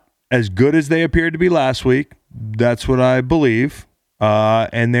not as good as they appeared to be last week. That's what I believe.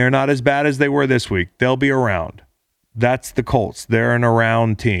 And they're not as bad as they were this week. They'll be around. That's the Colts. They're an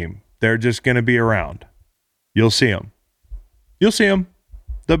around team. They're just going to be around. You'll see them. You'll see them.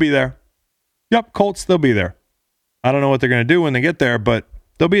 They'll be there. Yep, Colts, they'll be there. I don't know what they're going to do when they get there, but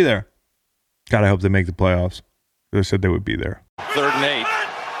they'll be there. God, I hope they make the playoffs. They said they would be there. 3rd and 8.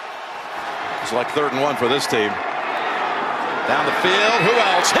 It's like 3rd and 1 for this team. Down the field. Who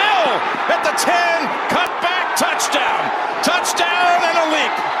else? Hill at the 10. Cut back. Touchdown. Touchdown and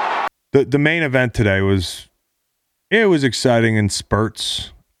a leap. The main event today was exciting in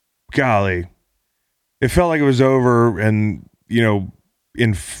spurts. Golly. It felt like it was over and,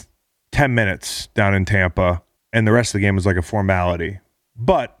 in 10 minutes down in Tampa, and the rest of the game was like a formality.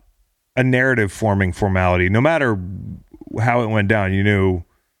 But a narrative-forming formality. No matter how it went down, you knew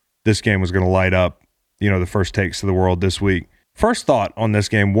this game was going to light up, the first takes of the world this week. First thought on this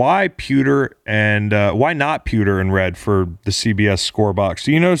game, why pewter and why not pewter and red for the CBS score box?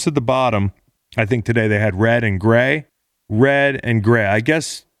 So you notice at the bottom, I think today they had red and gray. I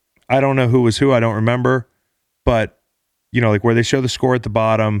guess I don't know who was who. I don't remember. But, like where they show the score at the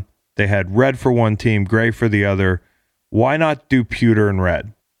bottom, they had red for one team, gray for the other. Why not do pewter and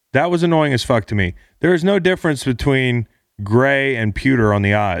red? That was annoying as fuck to me. There is no difference between gray and pewter on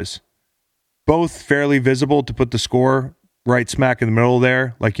the eyes. Both fairly visible to put the score right smack in the middle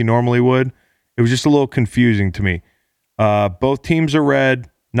there, like you normally would. It was just a little confusing to me. Both teams are red.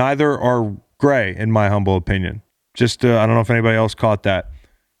 Neither are gray, in my humble opinion. Just, I don't know if anybody else caught that.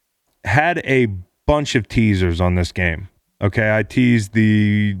 Had a bunch of teasers on this game. Okay, I teased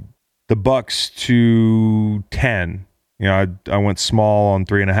the Bucks to 10. You know, I went small on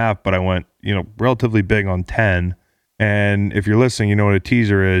 3.5, but I went, relatively big on 10. And if you're listening, you know what a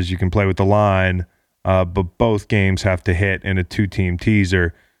teaser is. You can play with the line, but both games have to hit in a 2-team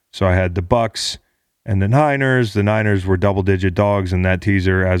teaser. So I had the Bucks and the Niners. The Niners were double-digit dogs in that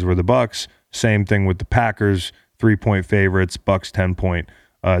teaser, as were the Bucks. Same thing with the Packers, 3-point favorites, Bucks 10-point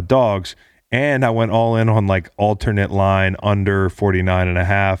dogs. And I went all in on like alternate line under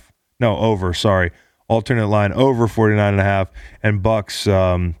 49.5. No, over, sorry. Alternate line over 49.5 and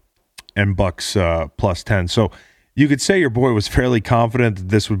Bucks plus 10. So you could say your boy was fairly confident that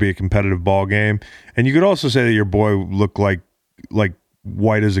this would be a competitive ball game. And you could also say that your boy looked like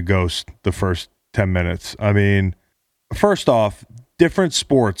white as a ghost the first 10 minutes. I mean, first off, different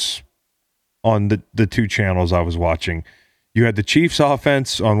sports on the two channels I was watching. You had the Chiefs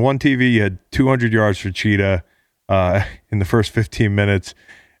offense on one TV. You had 200 yards for Cheetah in the first 15 minutes.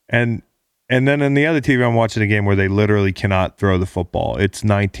 And then in the other TV, I'm watching a game where they literally cannot throw the football. It's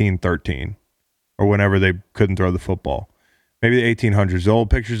 1913 or whenever they couldn't throw the football. Maybe the 1800s. The old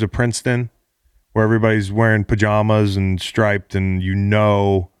pictures of Princeton where everybody's wearing pajamas and striped and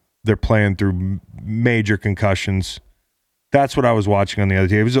they're playing through major concussions. That's what I was watching on the other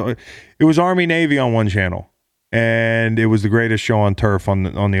TV. It was Army Navy on one channel, and it was the greatest show on turf on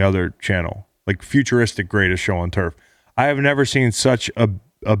the other channel, like futuristic greatest show on turf. I have never seen such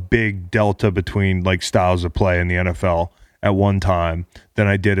a big delta between like styles of play in the NFL at one time than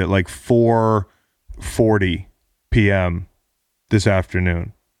I did at like 4:40 p.m. this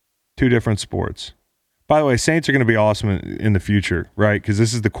afternoon. Two different sports. By the way, Saints are going to be awesome in the future, right? Because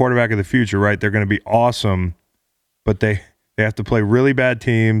this is the quarterback of the future, right? They're going to be awesome, but they have to play really bad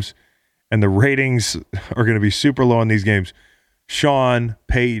teams, and the ratings are going to be super low in these games. Sean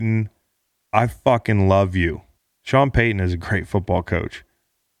Payton, I fucking love you. Sean Payton is a great football coach.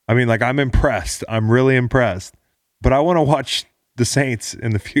 I mean, like, I'm impressed. I'm really impressed. But I want to watch the Saints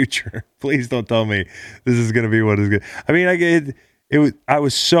in the future. Please don't tell me this is going to be what is good. I mean, I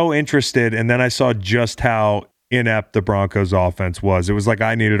was so interested, and then I saw just how inept the Broncos offense was. It was like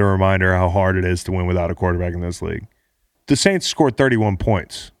I needed a reminder how hard it is to win without a quarterback in this league. The Saints scored 31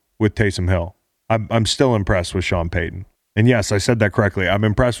 points with Taysom Hill. I'm still impressed with Sean Payton. And yes, I said that correctly. I'm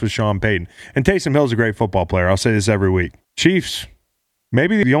impressed with Sean Payton. And Taysom Hill's a great football player. I'll say this every week. Chiefs,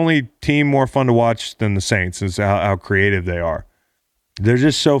 maybe the only team more fun to watch than the Saints is how creative they are. They're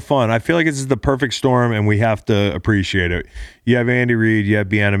just so fun. I feel like this is the perfect storm, and we have to appreciate it. You have Andy Reid, you have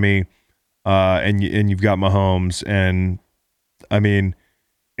Bieniemy, and you've got Mahomes. And, I mean,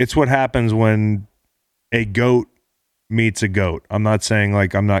 it's what happens when a GOAT meets a GOAT. I'm not saying,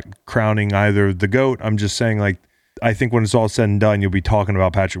 like, I'm not crowning either the GOAT. I'm just saying, like, I think when it's all said and done, you'll be talking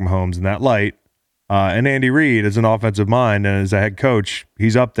about Patrick Mahomes in that light. And Andy Reid, as an offensive mind and as a head coach,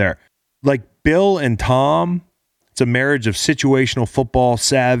 he's up there. Like Bill and Tom, it's a marriage of situational football,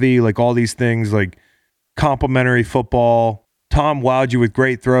 savvy, like all these things, like complementary football. Tom wowed you with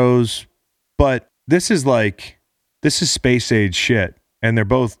great throws, but this is space age shit. And they're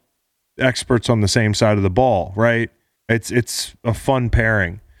both experts on the same side of the ball, right? It's a fun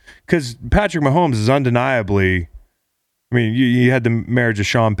pairing. Because Patrick Mahomes is undeniably, I mean, you had the marriage of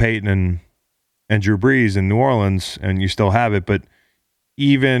Sean Payton and Drew Brees in New Orleans, and you still have it, but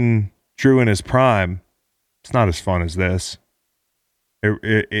even Drew in his prime, it's not as fun as this.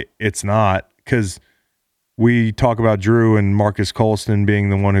 It's not, because we talk about Drew and Marcus Colston being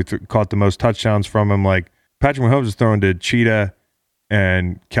the one who caught the most touchdowns from him. Like, Patrick Mahomes is throwing to Cheetah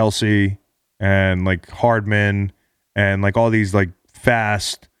and Kelsey and like Hardman and like all these like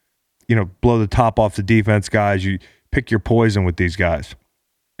fast, blow the top off the defense guys. You pick your poison with these guys.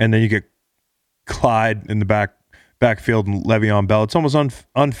 And then you get Clyde in the backfield and Le'Veon Bell. It's almost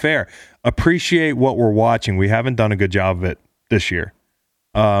unfair. Appreciate what we're watching. We haven't done a good job of it this year.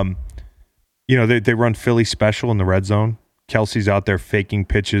 They run Philly special in the red zone. Kelsey's out there faking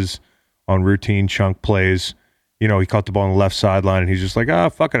pitches on routine chunk plays. He caught the ball on the left sideline and he's just like,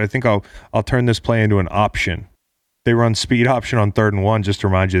 fuck it. I think I'll turn this play into an option. They run speed option on 3rd and 1 just to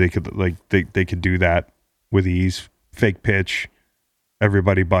remind you they could do that with ease. Fake pitch.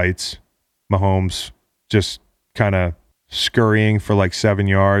 Everybody bites. Mahomes just kind of scurrying for like 7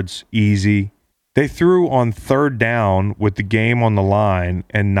 yards. Easy. They threw on 3rd down with the game on the line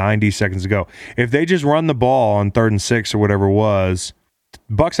and 90 seconds to go. If they just run the ball on 3rd and 6 or whatever it was,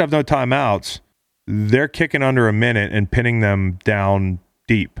 Bucks have no timeouts. They're kicking under a minute and pinning them down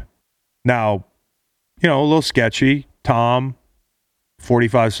deep. Now, a little sketchy. Tom,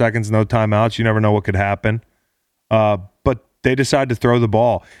 45 seconds, no timeouts. You never know what could happen. But they decide to throw the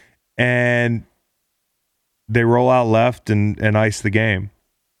ball. And they roll out left and ice the game.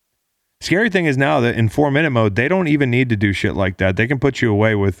 Scary thing is now that in 4-minute mode, they don't even need to do shit like that. They can put you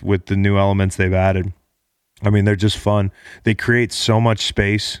away with the new elements they've added. I mean, they're just fun. They create so much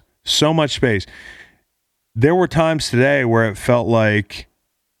space. So much space. There were times today where it felt like,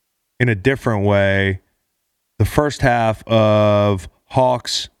 in a different way, the first half of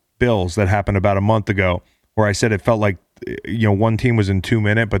Hawks-Bills that happened about a month ago, where I said it felt like, one team was in 2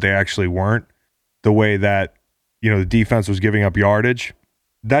 minutes, but they actually weren't. The way that, the defense was giving up yardage.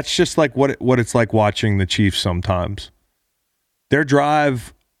 That's just like what it's like watching the Chiefs sometimes. Their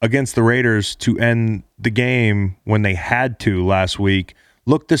drive against the Raiders to end the game when they had to last week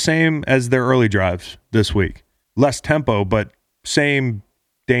looked the same as their early drives this week. Less tempo, but same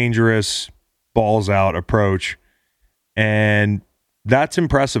dangerous balls out approach. And that's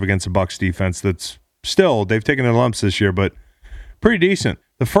impressive against the Bucs defense. That's still, they've taken their lumps this year, but pretty decent.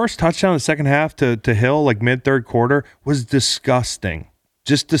 The first touchdown in the second half to Hill, like mid-third quarter, was disgusting.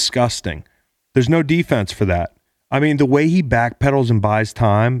 Just disgusting. There's no defense for that. I mean, the way he backpedals and buys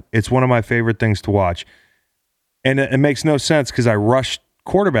time, it's one of my favorite things to watch. And it makes no sense because I rushed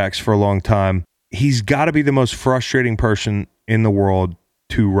quarterbacks for a long time. He's got to be the most frustrating person in the world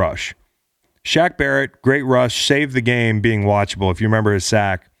to rush. Shaq Barrett, great rush, saved the game being watchable. If you remember his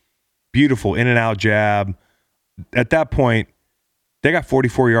sack, beautiful in and out jab. At that point, they got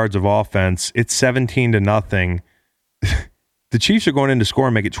 44 yards of offense. It's 17-0. The Chiefs are going in to score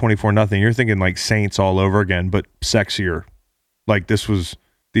and make it 24-0. You're thinking like Saints all over again, but sexier. Like this was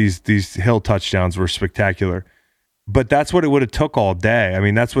these Hill touchdowns were spectacular. But that's what it would have took all day. I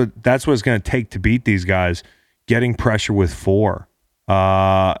mean, that's what it's going to take to beat these guys, getting pressure with 4.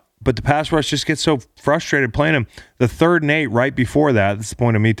 But the pass rush just gets so frustrated playing them. The 3rd and 8 right before that, this is the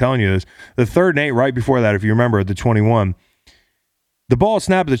point of me telling you this, the 3rd and 8 right before that, if you remember, at the 21, the ball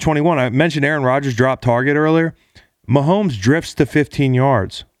snapped at the 21. I mentioned Aaron Rodgers dropped target earlier. Mahomes drifts to 15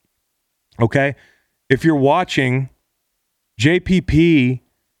 yards. Okay? If you're watching JPP,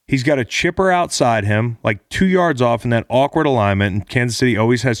 he's got a chipper outside him, like 2 yards off in that awkward alignment, and Kansas City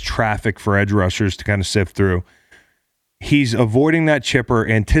always has traffic for edge rushers to kind of sift through. He's avoiding that chipper,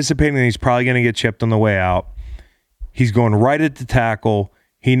 anticipating that he's probably going to get chipped on the way out. He's going right at the tackle.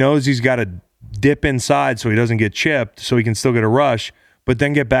 He knows he's got to dip inside so he doesn't get chipped, so he can still get a rush, but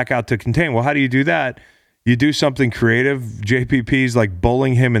then get back out to contain. Well, how do you do that? You do something creative. JPP's like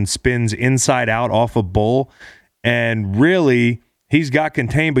bowling him and spins inside out off a bull. And really, he's got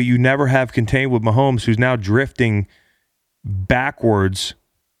contained, but you never have contained with Mahomes, who's now drifting backwards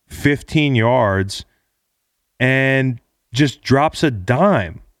 15 yards and just drops a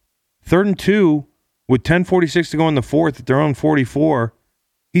dime. 3rd and 2 with 10:46 to go in the 4th at their own 44.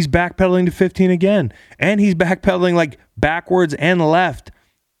 He's backpedaling to 15 again. And he's backpedaling like backwards and left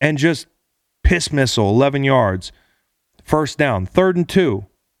and just piss missile, 11 yards. First down, 3rd and 2.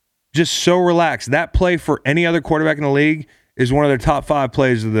 Just so relaxed. That play for any other quarterback in the league is one of their top 5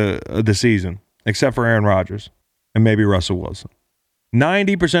 plays of the season, except for Aaron Rodgers and maybe Russell Wilson.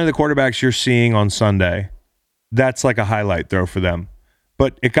 90% of the quarterbacks you're seeing on Sunday, that's like a highlight throw for them.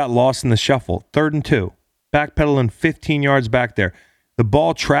 But it got lost in the shuffle. 3rd and 2. Backpedaling 15 yards back there. The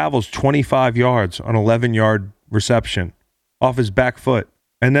ball travels 25 yards on 11-yard reception off his back foot.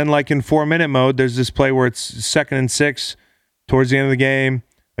 And then like in 4-minute mode, there's this play where it's 2nd and 6 towards the end of the game.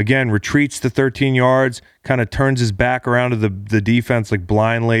 Again, retreats to 13 yards, kind of turns his back around to the defense like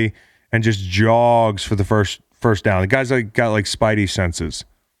blindly and just jogs for the first down. The guy's got like spidey senses.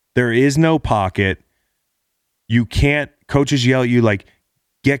 There is no pocket. You can't, coaches yell at you like,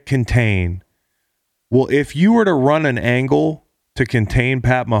 get contained. Well, if you were to run an angle to contain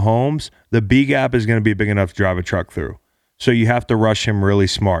Pat Mahomes, the B gap is going to be big enough to drive a truck through. So you have to rush him really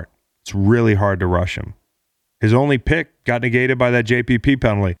smart. It's really hard to rush him. His only pick got negated by that JPP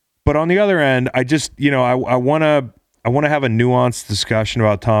penalty. But on the other end, I just, I want to have a nuanced discussion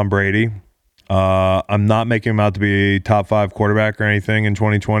about Tom Brady. I'm not making him out to be a top 5 quarterback or anything in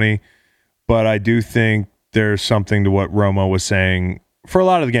 2020, but I do think there's something to what Romo was saying for a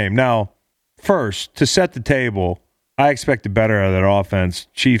lot of the game. Now, first, to set the table, I expected better out of that offense.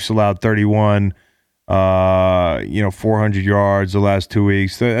 Chiefs allowed 31, 400 yards the last 2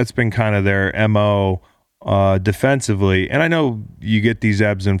 weeks. That's been kind of their MO defensively. And I know you get these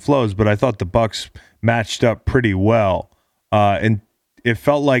ebbs and flows, but I thought the Bucs matched up pretty well. And it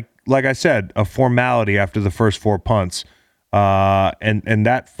felt like I said, a formality after the first 4 punts. And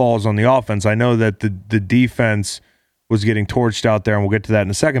that falls on the offense. I know that the defense was getting torched out there, and we'll get to that in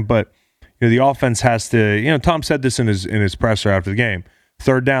a second, but the offense has to, Tom said this in his presser after the game.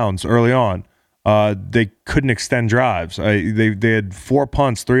 3rd downs early on. They couldn't extend drives. They had 4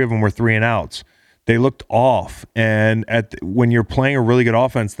 punts, 3 of them were 3 and outs. They looked off. And when you're playing a really good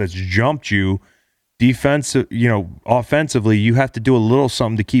offense that's jumped you, offensively, you have to do a little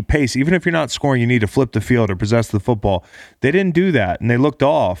something to keep pace. Even if you're not scoring, you need to flip the field or possess the football. They didn't do that, and they looked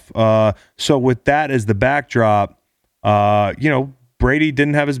off. So with that as the backdrop, Brady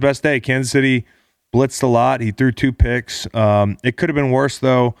didn't have his best day. Kansas City blitzed a lot. He threw 2 picks. It could have been worse,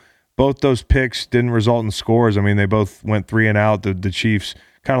 though. Both those picks didn't result in scores. I mean, they both went 3 and out. The Chiefs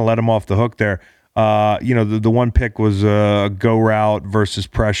kind of let him off the hook there. The one pick was a go route versus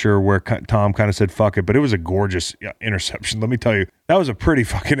pressure where Tom kind of said, fuck it. But it was a gorgeous interception. Let me tell you, that was a pretty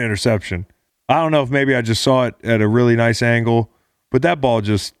fucking interception. I don't know if maybe I just saw it at a really nice angle, but that ball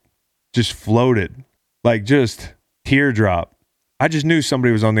just floated, like just teardrop. I just knew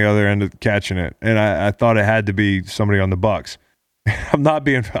somebody was on the other end of catching it, and I thought it had to be somebody on the Bucs.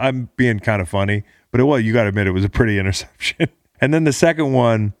 I'm being kind of funny, but you got to admit it was a pretty interception. And then the second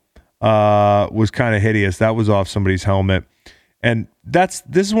one was kind of hideous. That was off somebody's helmet. And this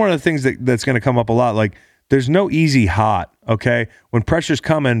is one of the things that's going to come up a lot. Like, there's no easy hot, okay? When pressure's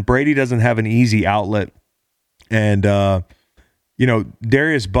coming, Brady doesn't have an easy outlet. And,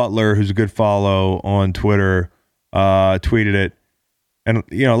 Darius Butler, who's a good follow on Twitter, tweeted it. And,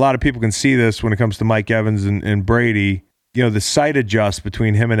 a lot of people can see this when it comes to Mike Evans and Brady. The sight adjust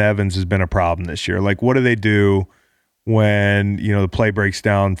between him and Evans has been a problem this year. Like, what do they do when, the play breaks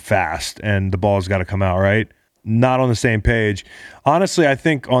down fast and the ball's got to come out, right? Not on the same page. Honestly, I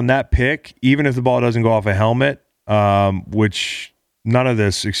think on that pick, even if the ball doesn't go off a helmet, which none of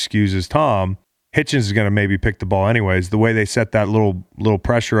this excuses Tom, Hitchens is going to maybe pick the ball anyways. The way they set that little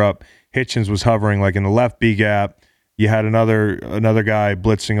pressure up, Hitchens was hovering like in the left B gap. You had another guy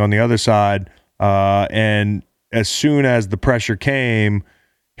blitzing on the other side, and as soon as the pressure came,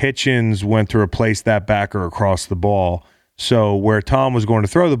 Hitchens went to replace that backer across the ball. So where Tom was going to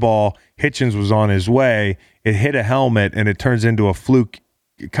throw the ball, Hitchens was on his way. It hit a helmet, and it turns into a fluky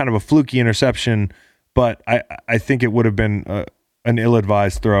interception. But I think it would have been an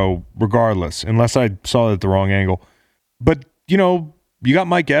ill-advised throw regardless, unless I saw it at the wrong angle. But, you got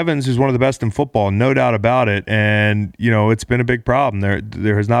Mike Evans, who's one of the best in football, no doubt about it. And, it's been a big problem.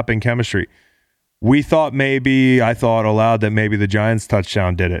 There has not been chemistry. I thought aloud that maybe the Giants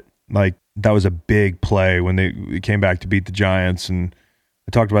touchdown did it. Like, that was a big play when they came back to beat the Giants. And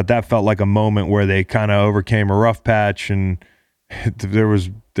I talked about that felt like a moment where they kind of overcame a rough patch, and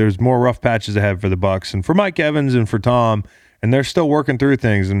there's more rough patches ahead for the Bucs and for Mike Evans and for Tom, and they're still working through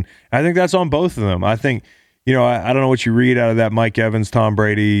things. And I think that's on both of them. I think, I don't know what you read out of that Mike Evans, Tom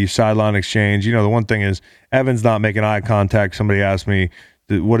Brady sideline exchange. The one thing is Evans not making eye contact. Somebody asked me,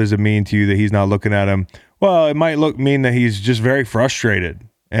 what does it mean to you that he's not looking at him? Well, it might mean that he's just very frustrated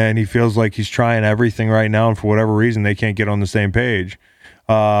and he feels like he's trying everything right now, and for whatever reason they can't get on the same page.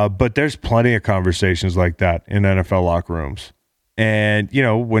 But there's plenty of conversations like that in NFL locker rooms. And,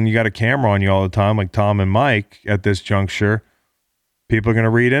 when you got a camera on you all the time, like Tom and Mike at this juncture, people are going to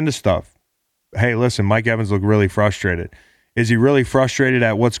read into stuff. Hey, listen, Mike Evans looked really frustrated. Is he really frustrated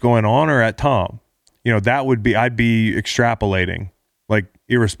at what's going on or at Tom? I'd be extrapolating like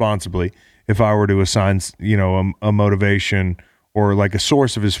irresponsibly if I were to assign, a motivation or like a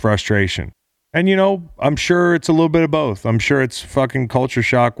source of his frustration. And, I'm sure it's a little bit of both. I'm sure it's fucking culture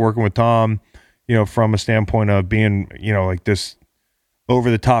shock working with Tom, from a standpoint of being, like this over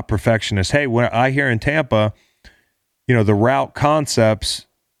the top perfectionist. Hey, when I hear in Tampa, the route concepts,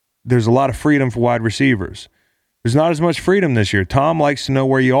 there's a lot of freedom for wide receivers. There's not as much freedom this year. Tom likes to know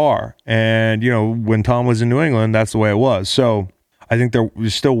where you are. And, when Tom was in New England, that's the way it was. So I think they're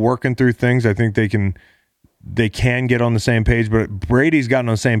still working through things. I think they can get on the same page, but Brady's gotten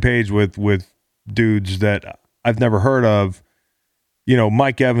on the same page with dudes that I've never heard of.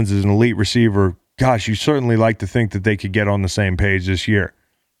 Mike Evans is an elite receiver. Gosh, you certainly like to think that they could get on the same page this year.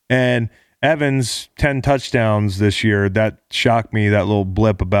 And Evans, 10 touchdowns this year, that shocked me, that little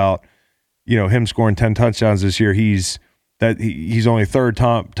blip about, him scoring 10 touchdowns this year. He's only third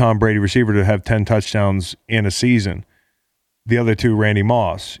Tom Brady receiver to have 10 touchdowns in a season. The other two, Randy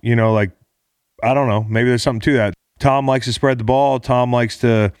Moss. I don't know. Maybe there's something to that. Tom likes to spread the ball. Tom likes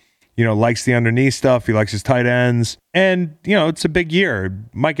to, likes the underneath stuff. He likes his tight ends. And, it's a big year.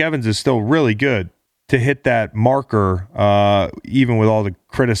 Mike Evans is still really good to hit that marker, even with all the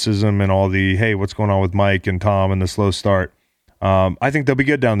criticism and all the, hey, what's going on with Mike and Tom and the slow start. I think they'll be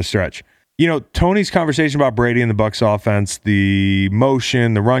good down the stretch. Tony's conversation about Brady and the Bucs offense, the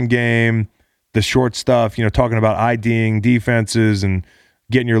motion, the run game, the short stuff, talking about IDing defenses and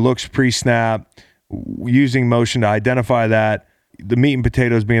getting your looks pre-snap, using motion to identify that, the meat and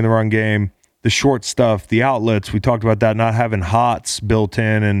potatoes being the run game, the short stuff, the outlets, we talked about that, not having hots built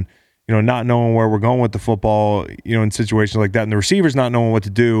in and, not knowing where we're going with the football, in situations like that, and the receivers not knowing what to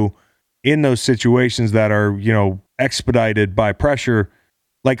do in those situations that are, expedited by pressure.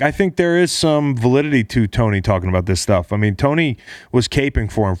 Like, I think there is some validity to Tony talking about this stuff. I mean, Tony was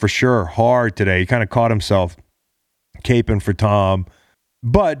caping for him for sure hard today. He kind of caught himself caping for Tom.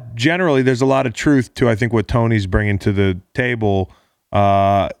 But generally, there's a lot of truth to, I think, what Tony's bringing to the table.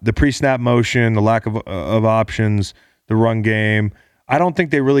 The pre-snap motion, the lack of options, the run game. I don't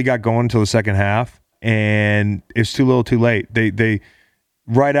think they really got going until the second half, and it's too little too late. They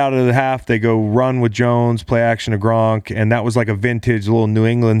right out of the half, they go run with Jones, play action to Gronk, and that was like a vintage little New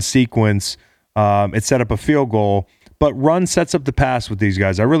England sequence. It set up a field goal, but run sets up the pass with these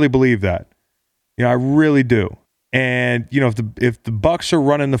guys. I really believe that. I really do. And if the Bucs are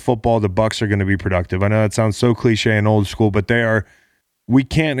running the football, the Bucs are going to be productive. I know that sounds so cliche and old school, but they are. We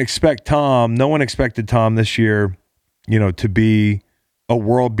can't expect Tom. No one expected Tom this year, to be a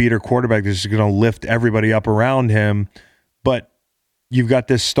world beater quarterback that's going to lift everybody up around him. But you've got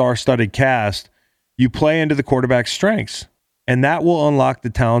this star-studded cast. You play into the quarterback's strengths, and that will unlock the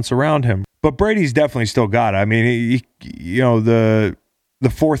talents around him. But Brady's definitely still got it. I mean, the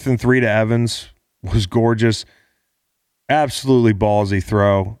 4th and 3 to Evans was gorgeous. Absolutely ballsy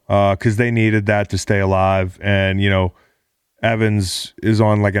throw because they needed that to stay alive. And, Evans is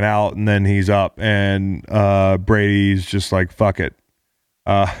on like an out and then he's up, and Brady's just like, fuck it.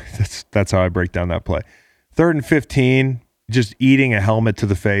 That's how I break down that play. 3rd and 15, just eating a helmet to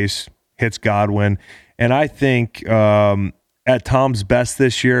the face, hits Godwin. And I think at Tom's best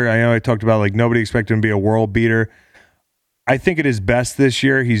this year, I know I talked about like nobody expected him to be a world beater. I think at his best this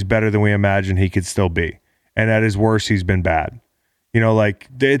year, he's better than we imagined he could still be. And at his worst, he's been bad. He's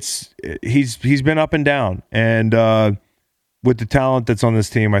been up and down. And with the talent that's on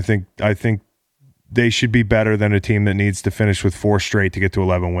this team, I think they should be better than a team that needs to finish with 4 straight to get to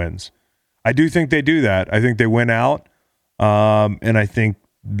 11 wins. I do think they do that. I think they win out, and I think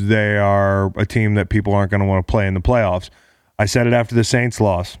they are a team that people aren't going to want to play in the playoffs. I said it after the Saints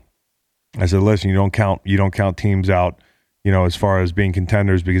loss. I said, listen, you don't count teams out, as far as being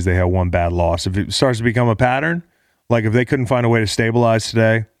contenders because they have one bad loss. If it starts to become a pattern, like if they couldn't find a way to stabilize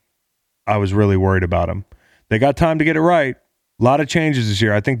today, I was really worried about them. They got time to get it right. A lot of changes this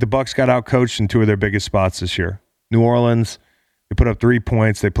year. I think the Bucs got outcoached in 2 of their biggest spots this year. New Orleans, they put up 3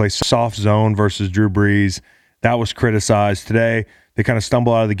 points. They play soft zone versus Drew Brees. That was criticized. Today, they kind of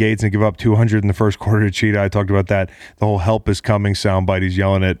stumble out of the gates and give up 200 in the first quarter to Cheetah. I talked about that. The whole help is coming soundbite. He's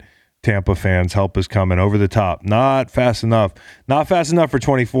yelling at Tampa fans. Help is coming over the top. Not fast enough. Not fast enough for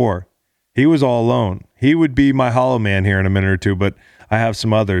 24. He was all alone. He would be my hollow man here in a minute or two, but I have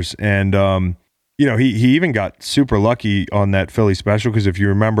some others. And, he even got super lucky on that Philly special because if you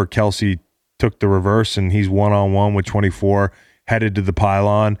remember, Kelsey took the reverse and he's one-on-one with 24 headed to the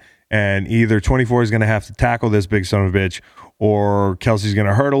pylon, and either 24 is going to have to tackle this big son of a bitch or Kelsey's going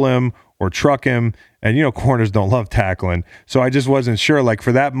to hurdle him or truck him. And, corners don't love tackling. So I just wasn't sure. Like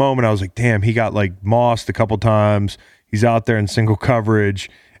for that moment, I was like, damn, he got like mossed a couple times. He's out there in single coverage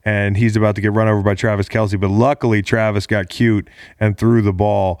and he's about to get run over by Travis Kelce. But luckily, Travis got cute and threw the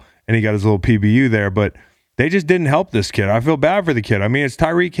ball. And he got his little PBU there, but they just didn't help this kid. I feel bad for the kid. I mean, it's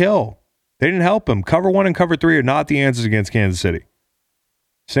Tyreek Hill. They didn't help him. Cover 1 and cover 3 are not the answers against Kansas City.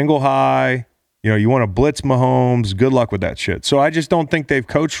 Single high, you want to blitz Mahomes. Good luck with that shit. So I just don't think they've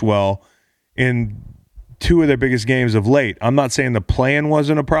coached well in 2 of their biggest games of late. I'm not saying the plan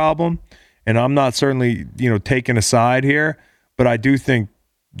wasn't a problem, and I'm not certainly, taking a side here, but I do think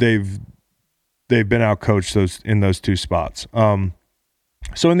they've been outcoached in those 2 spots.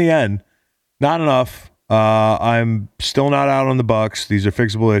 So in the end, not enough. I'm still not out on the Bucs. These are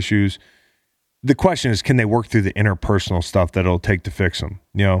fixable issues. The question is, can they work through the interpersonal stuff that it'll take to fix them?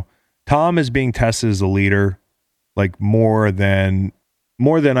 Tom is being tested as a leader, like more than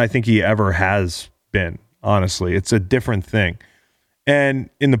I think he ever has been. Honestly, it's a different thing. And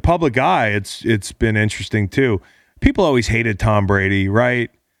in the public eye, it's been interesting too. People always hated Tom Brady,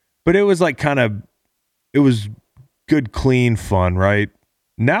 right? But it was like it was good, clean fun, right?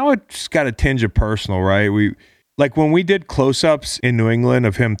 Now it's got a tinge of personal, right? We like when we did close-ups in New England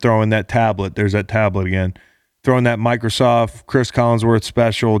of him throwing that tablet. There's that tablet again, throwing that Microsoft Chris Collinsworth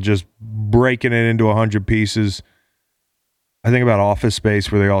special, just breaking it into 100 pieces. I think about Office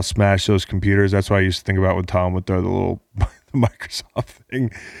Space where they all smash those computers. That's what I used to think about when Tom would throw the little Microsoft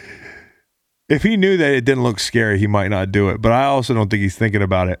thing. If he knew that it didn't look scary, he might not do it. But I also don't think he's thinking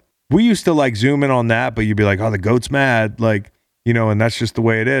about it. We used to like zoom in on that, but you'd be like, oh, the goat's mad. Like, and that's just the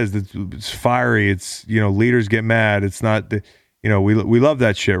way it is. It's fiery. It's, leaders get mad. It's not, we love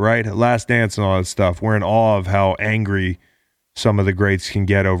that shit, right? Last Dance and all that stuff. We're in awe of how angry some of the greats can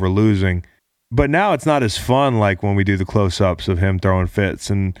get over losing. But now it's not as fun like when we do the close-ups of him throwing fits,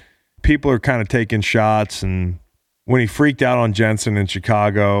 and people are kind of taking shots. And when he freaked out on Jensen in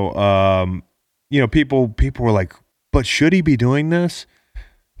Chicago, people were like, but should he be doing this?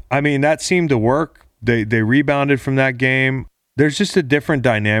 I mean, that seemed to work. They rebounded from that game. There's just a different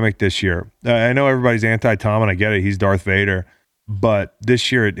dynamic this year. I know everybody's anti-Tom, and I get it. He's Darth Vader. But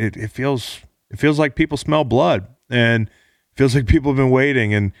this year, it feels like people smell blood, and it feels like people have been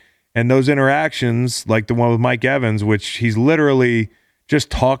waiting. And those interactions, like the one with Mike Evans, which he's literally just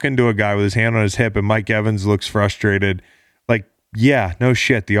talking to a guy with his hand on his hip, and Mike Evans looks frustrated. Like, yeah, no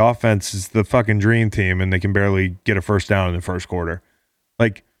shit. The offense is the fucking dream team, and they can barely get a first down in the first quarter.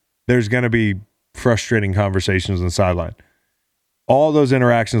 Like, there's going to be frustrating conversations on the sideline. All those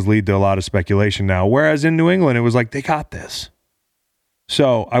interactions lead to a lot of speculation now, whereas in New England, it was like, they got this.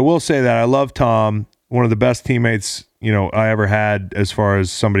 So I will say that I love Tom, one of the best teammates I ever had as far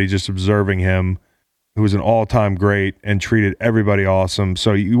as somebody just observing him, who was an all-time great and treated everybody awesome.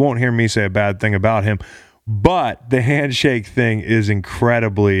 So you won't hear me say a bad thing about him. But the handshake thing is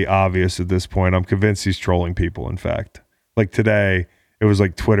incredibly obvious at this point. I'm convinced he's trolling people, in fact. Like today, it was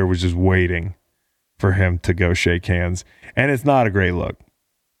like Twitter was just waiting for him to go shake hands. And it's not a great look.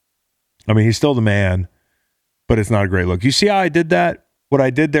 I mean, he's still the man, but it's not a great look. You see how I did that? What I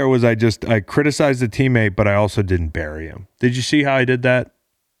did there was I criticized the teammate, but I also didn't bury him. Did you see how I did that?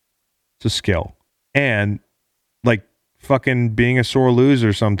 It's a skill. And like fucking being a sore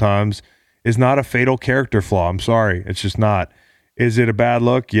loser sometimes is not a fatal character flaw. I'm sorry. It's just not. Is it a bad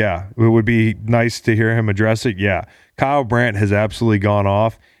look? Yeah. It would be nice to hear him address it. Yeah. Kyle Brandt has absolutely gone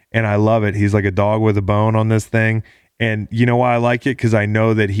off, and I love it. He's like a dog with a bone on this thing. And you know why I like it? Because I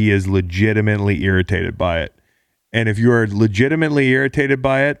know that he is legitimately irritated by it. And if you are legitimately irritated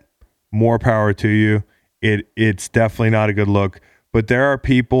by it, more power to you. It's definitely not a good look. But there are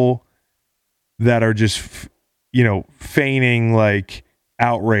people that are just, feigning like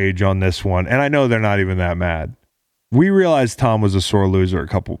outrage on this one. And I know they're not even that mad. We realized Tom was a sore loser a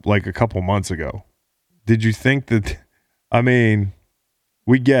couple months ago. Did you think that? I mean,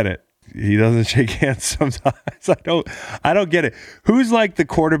 we get it. He doesn't shake hands sometimes. I don't get it. Who's like the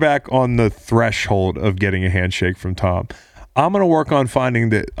quarterback on the threshold of getting a handshake from Tom? I'm going to work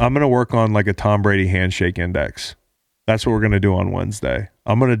on like a Tom Brady handshake index. That's what we're going to do on Wednesday.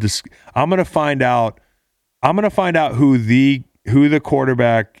 I'm going to find out who the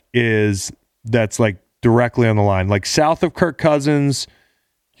quarterback is that's like directly on the line. Like south of Kirk Cousins,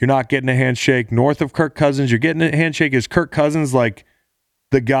 you're not getting a handshake. North of Kirk Cousins, you're getting a handshake. Is Kirk Cousins like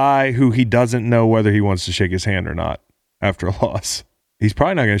the guy who he doesn't know whether he wants to shake his hand or not after a loss? He's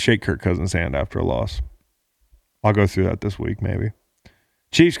probably not going to shake Kirk Cousins' hand after a loss. I'll go through that this week, maybe.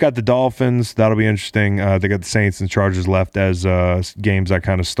 Chiefs got the Dolphins. That'll be interesting. They got the Saints and Chargers left as games I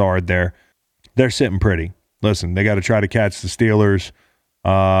kind of starred there. They're sitting pretty. Listen, they got to try to catch the Steelers,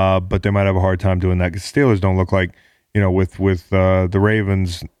 but they might have a hard time doing that because the Steelers don't look like, with the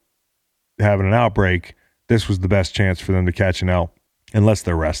Ravens having an outbreak, this was the best chance for them to catch an L. Unless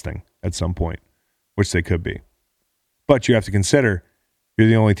they're resting at some point, which they could be. But you have to consider, you're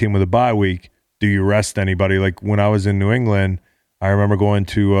the only team with a bye week. Do you rest anybody? Like when I was in New England, I remember going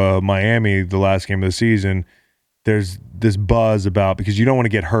to Miami the last game of the season. There's this buzz about, because you don't want to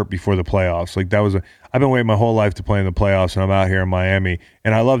get hurt before the playoffs. Like I've been waiting my whole life to play in the playoffs, and I'm out here in Miami.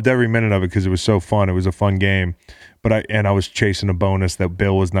 And I loved every minute of it because it was so fun. It was a fun game. But I was chasing a bonus that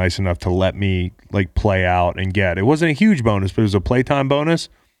Bill was nice enough to let me like play out and get. It wasn't a huge bonus, but it was a playtime bonus.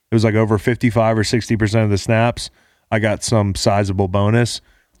 It was like over 55 or 60% of the snaps. I got some sizable bonus.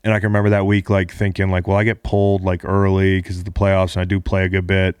 And I can remember that week like thinking like, well, I get pulled like early because of the playoffs and I do play a good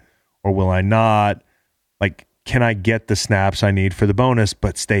bit, or will I not? Like, can I get the snaps I need for the bonus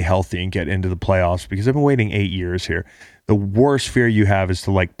but stay healthy and get into the playoffs? Because I've been waiting 8 years here. The worst fear you have is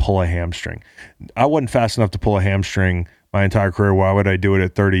to like pull a hamstring. I wasn't fast enough to pull a hamstring my entire career. Why would I do it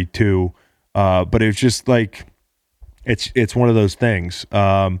at 32? But it's just like, it's one of those things.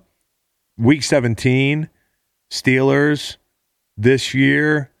 Week 17, Steelers this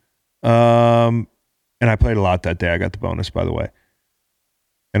year. And I played a lot that day. I got the bonus, by the way.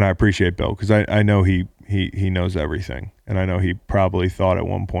 And I appreciate Bill because I know he knows everything. And I know he probably thought at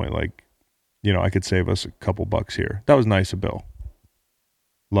one point, like, I could save us a couple bucks here. That was nice of Bill.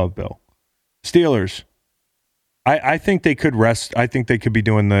 Love Bill. Steelers. I think they could rest. I think they could be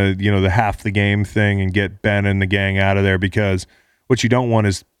doing the half the game thing and get Ben and the gang out of there, because what you don't want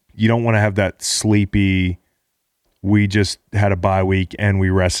is you don't want to have that sleepy, we just had a bye week and we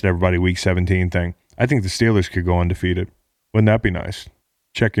rested everybody week 17 thing. I think the Steelers could go undefeated. Wouldn't that be nice?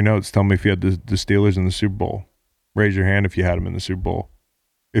 Check your notes. Tell me if you had the Steelers in the Super Bowl. Raise your hand if you had them in the Super Bowl.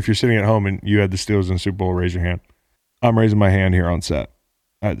 If you're sitting at home and you had the Steelers in the Super Bowl, raise your hand. I'm raising my hand here on set.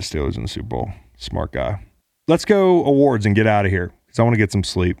 I had the Steelers in the Super Bowl. Smart guy. Let's go awards and get out of here because I want to get some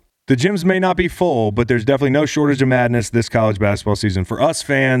sleep. The gyms may not be full, but there's definitely no shortage of madness this college basketball season. For us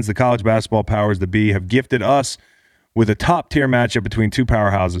fans, the college basketball powers that be have gifted us with a top-tier matchup between two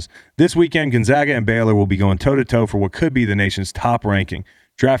powerhouses. This weekend, Gonzaga and Baylor will be going toe-to-toe for what could be the nation's top ranking.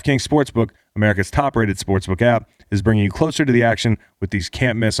 DraftKings Sportsbook, America's top-rated sportsbook app, is bringing you closer to the action with these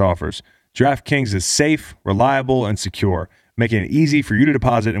can't-miss offers. DraftKings is safe, reliable, and secure, making it easy for you to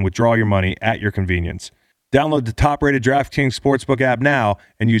deposit and withdraw your money at your convenience. Download the top-rated DraftKings Sportsbook app now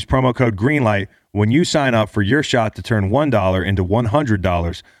and use promo code GREENLIGHT when you sign up for your shot to turn $1 into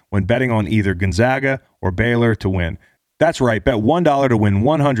 $100 when betting on either Gonzaga or Baylor to win. That's right, bet $1 to win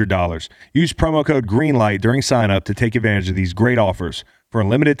 $100. Use promo code GREENLIGHT during sign-up to take advantage of these great offers for a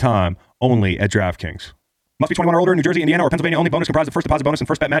limited time only at DraftKings. Must be 21 or older in New Jersey, Indiana, or Pennsylvania only. Bonus comprised of first deposit bonus and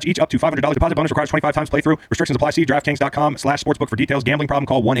first bet match, each up to $500. Deposit bonus requires 25 times playthrough. Restrictions apply. See DraftKings.com/sportsbook for details. Gambling problem?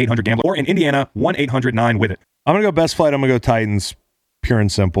 Call 1-800-GAMBLER. Or in Indiana, 1-800-9-WITH-IT. I'm going to go best flight. I'm going to go Titans. Pure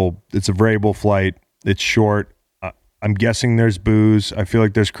and simple. It's a variable flight. It's short. I'm guessing there's booze. I feel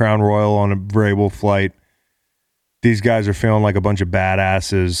like there's Crown Royal on a variable flight. These guys are feeling like a bunch of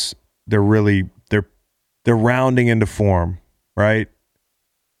badasses. They're rounding into form, right?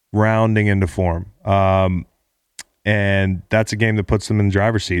 Rounding into form. And that's a game that puts them in the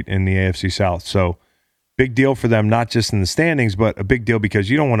driver's seat in the AFC South. So big deal for them, not just in the standings, but a big deal because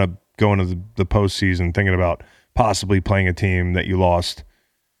you don't want to go into the postseason thinking about possibly playing a team that you lost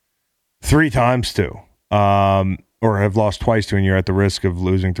 3 times to, or have lost twice to, and you're at the risk of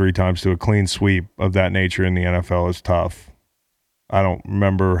losing 3 times to. A clean sweep of that nature in the NFL is tough. I don't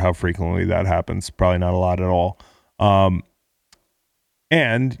remember how frequently that happens. Probably not a lot at all.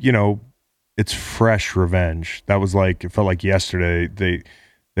 And, you know, it's fresh revenge. That was like, it felt like yesterday they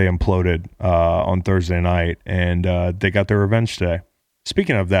imploded on Thursday night, and they got their revenge today.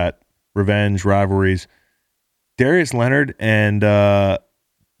 Speaking of that, revenge, rivalries, Darius Leonard and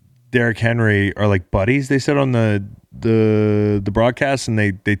Derrick Henry are like buddies, they said on the broadcast, and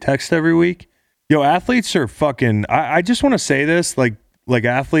they text every week. Yo, athletes are fucking, I just want to say this, like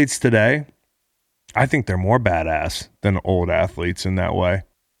athletes today, I think they're more badass than old athletes in that way.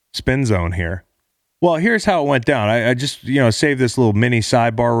 Spin zone here. Well, here's how it went down. I just, saved this little mini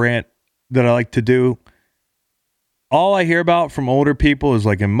sidebar rant that I like to do. All I hear about from older people is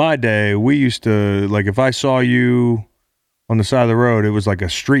like, in my day, we used to, like, if I saw you on the side of the road, it was like a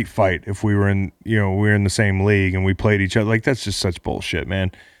street fight if we were in, we were in the same league and we played each other. Like, that's just such bullshit,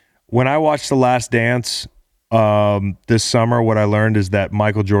 man. When I watched The Last Dance this summer, what I learned is that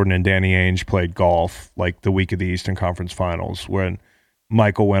Michael Jordan and Danny Ainge played golf like the week of the Eastern Conference Finals when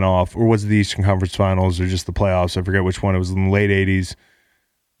Michael went off, or was it the Eastern Conference Finals or just the playoffs? I forget which one. It was in the late 80s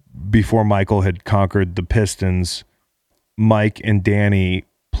before Michael had conquered the Pistons. Mike and Danny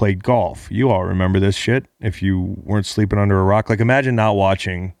played golf. You all remember this shit if you weren't sleeping under a rock. Like, imagine not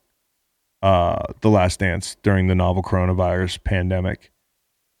watching The Last Dance during the novel coronavirus pandemic.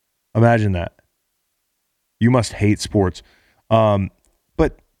 Imagine that. You must hate sports.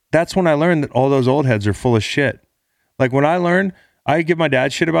 But that's when I learned that all those old heads are full of shit. Like, when I learned, I give my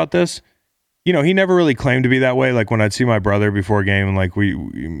dad shit about this. He never really claimed to be that way. Like, when I'd see my brother before a game and like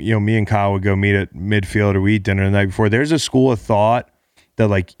me and Kyle would go meet at midfield or we eat dinner the night before. There's a school of thought that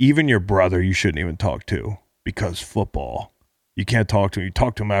like even your brother you shouldn't even talk to because football. You can't talk to him. You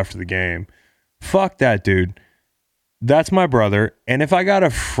talk to him after the game. Fuck that, dude. That's my brother. And if I got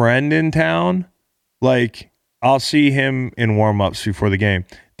a friend in town, like, I'll see him in warm-ups before the game.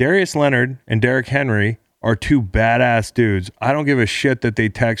 Darius Leonard and Derrick Henry are 2 badass dudes. I don't give a shit that they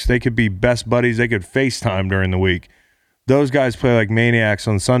text. They could be best buddies. They could FaceTime during the week. Those guys play like maniacs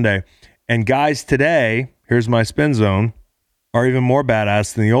on Sunday. And guys today, here's my spin zone, are even more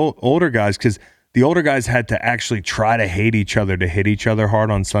badass than the older guys because the older guys had to actually try to hate each other to hit each other hard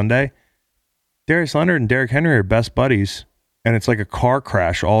on Sunday. Darius Leonard and Derrick Henry are best buddies, and it's like a car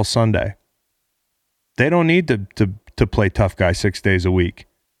crash all Sunday. They don't need to play tough guy 6 days a week.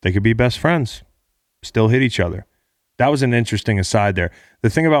 They could be best friends. Still hit each other. That was an interesting aside there. The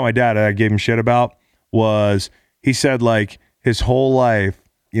thing about my dad that I gave him shit about was he said like his whole life,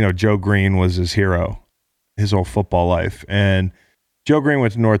 Joe Green was his hero, his whole football life. And Joe Green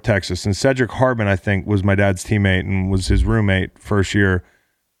went to North Texas, and Cedric Hartman, I think, was my dad's teammate and was his roommate first year,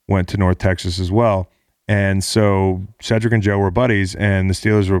 went to North Texas as well. And so Cedric and Joe were buddies, and the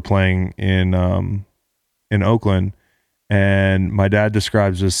Steelers were playing in Oakland. And my dad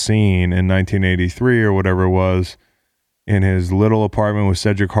describes this scene in 1983 or whatever it was in his little apartment with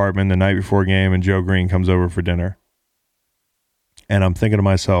Cedric Hartman the night before game, and Joe Green comes over for dinner. And I'm thinking to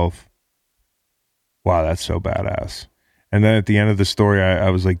myself, wow, that's so badass. And then at the end of the story, I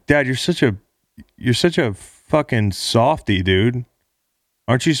was like, Dad, you're such a fucking softy, dude.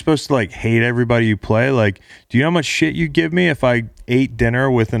 Aren't you supposed to like hate everybody you play? Like, do you know how much shit you'd give me if I ate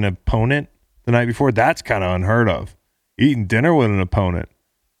dinner with an opponent the night before? That's kind of unheard of. Eating dinner with an opponent.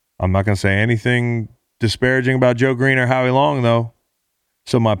 I'm not going to say anything disparaging about Joe Green or Howie Long, though.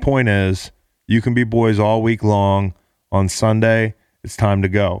 So my point is, you can be boys all week long. On Sunday, it's time to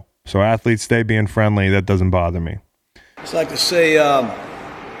go. So athletes, stay being friendly. That doesn't bother me. I'd like to say,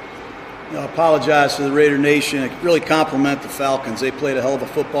 apologize to the Raider Nation. I really compliment the Falcons. They played a hell of a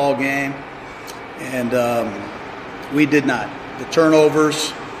football game, and we did not. The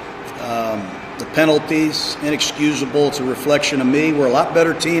turnovers, the penalties, inexcusable. It's a reflection of me. We're a lot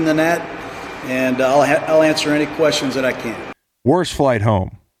better team than that, and I'll answer any questions that I can. Worst flight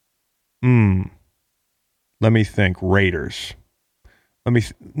home? Let me think. Raiders. Let me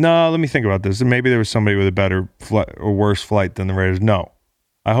think about this. Maybe there was somebody with a better flight or worse flight than the Raiders. No.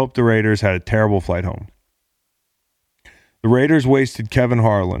 I hope the Raiders had a terrible flight home. The Raiders wasted Kevin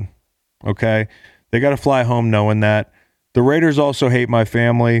Harlan. Okay? They got to fly home knowing that. The Raiders also hate my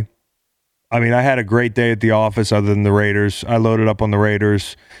family. I mean, I had a great day at the office other than the Raiders. I loaded up on the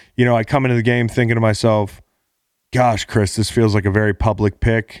Raiders. You know, I come into the game thinking to myself, gosh, Chris, this feels like a very public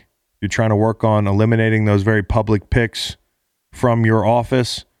pick. You're trying to work on eliminating those very public picks from your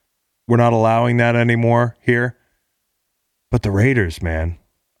office. We're not allowing that anymore here. But the Raiders, man,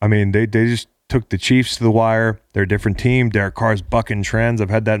 I mean, they just took the Chiefs to the wire. They're a different team. Derek Carr's bucking trends.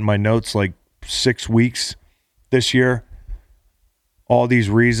 I've had that in my notes like 6 weeks this year. All these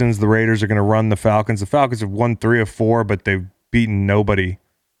reasons the Raiders are going to run the Falcons. The Falcons have won 3 of 4, but they've beaten nobody.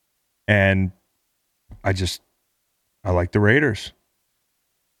 And I like the Raiders.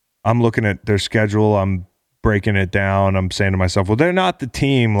 I'm looking at their schedule. I'm breaking it down. I'm saying to myself, well, they're not the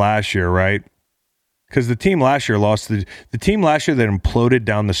team last year, right? Because the team last year the team last year that imploded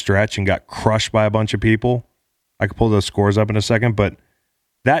down the stretch and got crushed by a bunch of people. I could pull those scores up in a second, but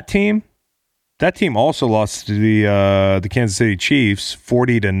that team also lost to the Kansas City Chiefs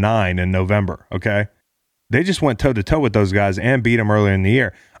 40-9 in November. Okay, they just went toe to toe with those guys and beat them earlier in the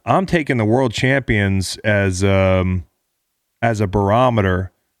year. I'm taking the world champions as a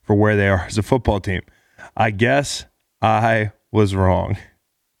barometer for where they are as a football team. I guess I was wrong.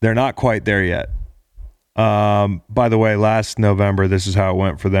 They're not quite there yet. By the way, last November, this is how it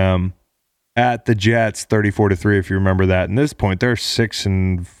went for them. At the Jets, 34-3, if you remember that. At this point, they're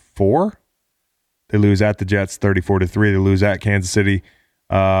 6-4. They lose at the Jets, 34-3. They lose at Kansas City,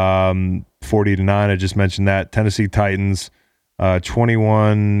 40-9. I just mentioned that. Tennessee Titans,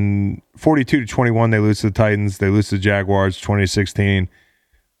 42-21. They lose to the Titans. They lose to the Jaguars, 20-16.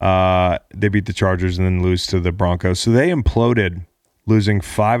 They beat the Chargers and then lose to the Broncos. So they imploded, losing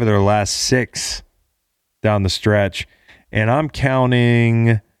 5 of their last 6 down the stretch. And I'm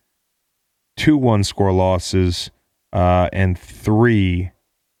counting 2 one-score losses and 3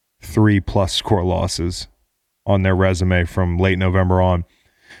 3+ score losses on their resume from late November on.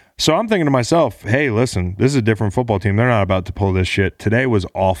 So I'm thinking to myself, hey, listen, this is a different football team. They're not about to pull this shit. Today was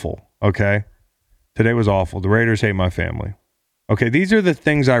awful, okay? Today was awful. The Raiders hate my family. Okay, these are the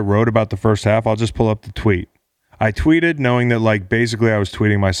things I wrote about the first half. I'll just pull up the tweet. I tweeted knowing that, like, basically I was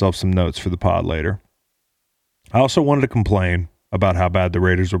tweeting myself some notes for the pod later. I also wanted to complain about how bad the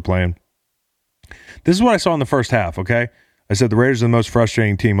Raiders were playing. This is what I saw in the first half, okay? I said the Raiders are the most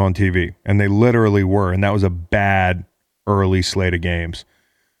frustrating team on TV, and they literally were, and that was a bad early slate of games.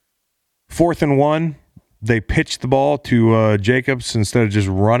 4th and 1, they pitched the ball to Jacobs instead of just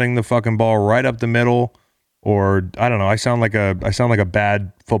running the fucking ball right up the middle. Or I don't know. I sound like a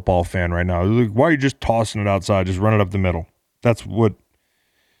bad football fan right now. Like, why are you just tossing it outside? Just run it up the middle. That's what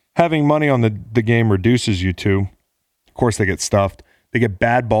having money on the game reduces you to. Of course, they get stuffed. They get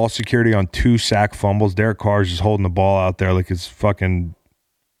bad ball security on 2 sack fumbles. Derek Carr's just holding the ball out there like it's fucking,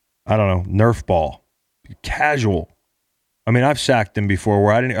 I don't know, Nerf ball. Casual. I mean, I've sacked him before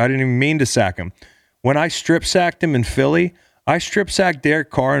where I didn't even mean to sack him. When I strip sacked him in Philly, I strip sacked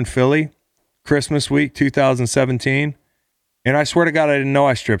Derek Carr in Philly, Christmas week 2017, and I swear to God I didn't know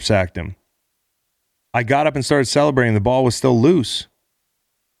I strip sacked him. I got up and started celebrating. The ball was still loose.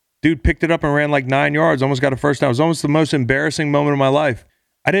 Dude picked it up and ran like 9 yards, almost got a first down. It was almost the most embarrassing moment of my life.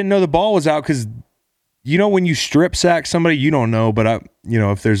 I didn't know the ball was out because, you know, when you strip sack somebody, you don't know, but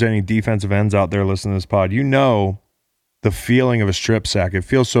if there's any defensive ends out there listening to this pod, you know the feeling of a strip sack. It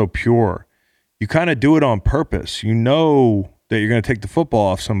feels so pure. You kind of do it on purpose. You know that you're going to take the football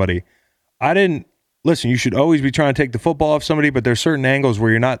off somebody. Listen, you should always be trying to take the football off somebody, but there's certain angles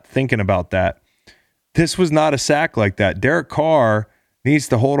where you're not thinking about that. This was not a sack like that. Derek Carr needs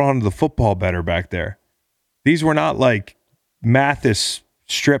to hold on to the football better back there. These were not like Mathis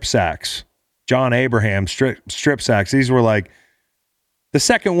strip sacks, John Abraham strip sacks. These were like, the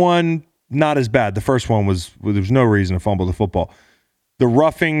second one, not as bad. The first one there was no reason to fumble the football. The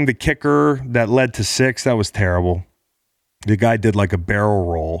roughing the kicker that led to 6, that was terrible. The guy did like a barrel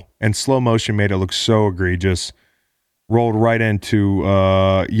roll, and slow motion made it look so egregious. Rolled right into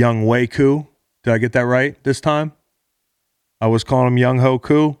Young Wei Koo. Did I get that right this time? I was calling him Young Ho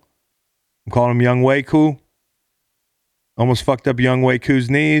Koo. I'm calling him Young Wei Koo. Almost fucked up Young Wei Koo's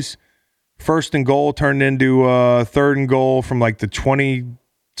knees. 1st and goal turned into 3rd and goal from like the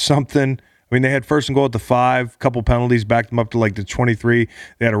 20-something. I mean, they had 1st and goal at the 5, couple penalties, backed them up to like the 23.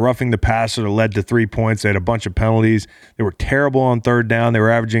 They had a roughing the passer that led to 3 points. They had a bunch of penalties. They were terrible on 3rd down. They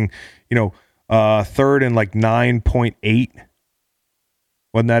were averaging, 3rd and like 9.8.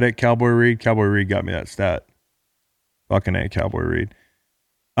 Wasn't that it, Cowboy Reed? Cowboy Reed got me that stat. Fucking A, Cowboy Reed.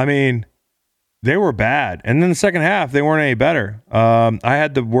 I mean, they were bad. And then the second half, they weren't any better. I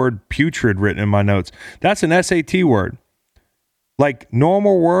had the word putrid written in my notes. That's an SAT word. Like,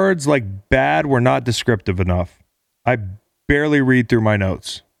 normal words like bad were not descriptive enough. I barely read through my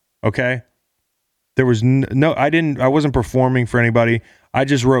notes. Okay? There was I wasn't performing for anybody. I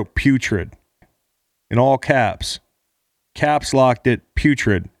just wrote putrid in all caps. Caps locked it,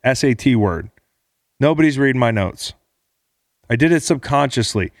 putrid, SAT word. Nobody's reading my notes. I did it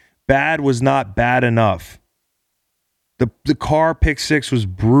subconsciously. Bad was not bad enough. The Carr pick 6 was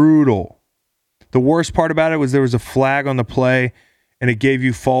brutal. The worst part about it was there was a flag on the play, and it gave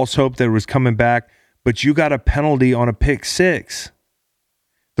you false hope that it was coming back, but you got a penalty on a pick 6.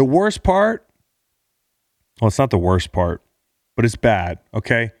 The worst part, well, it's not the worst part, but it's bad,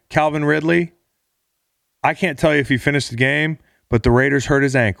 okay? Calvin Ridley, I can't tell you if he finished the game, but the Raiders hurt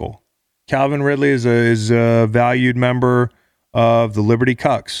his ankle. Calvin Ridley is a valued member of the Liberty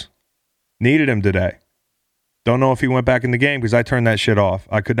Cucks. Needed him today. Don't know if he went back in the game because I turned that shit off.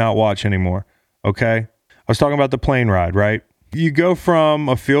 I could not watch anymore, okay? I was talking about the plane ride, right? You go from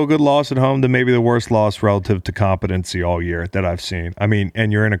a feel-good loss at home to maybe the worst loss relative to competency all year that I've seen. I mean,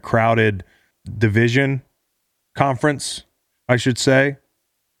 and you're in a crowded division conference, I should say,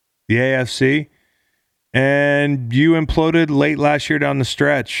 the AFC, and you imploded late last year down the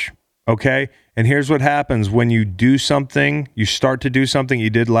stretch, okay? And here's what happens when you do something, you start to do something you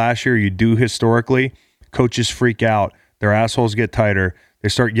did last year, you do historically, coaches freak out. Their assholes get tighter. They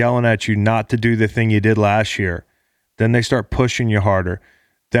start yelling at you not to do the thing you did last year. Then they start pushing you harder.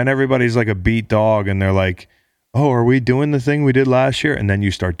 Then everybody's like a beat dog and they're like, oh, are we doing the thing we did last year? And then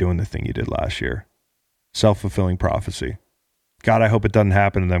you start doing the thing you did last year. Self-fulfilling prophecy. God, I hope it doesn't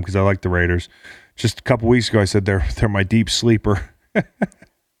happen to them because I like the Raiders. Just a couple weeks ago, I said they're my deep sleeper.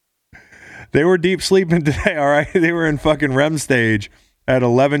 They were deep sleeping today, all right? They were in fucking REM stage at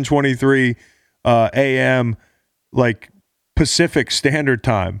 11:23 a.m., like Pacific Standard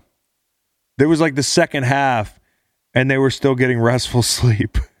Time. There was like the second half, and they were still getting restful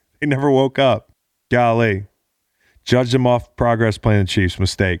sleep. They never woke up. Golly. Judge them off progress playing the Chiefs.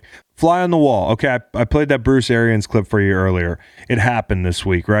 Mistake. Fly on the wall. Okay, I played that Bruce Arians clip for you earlier. It happened this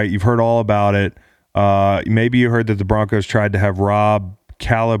week, right? You've heard all about it. Maybe you heard that the Broncos tried to have Rob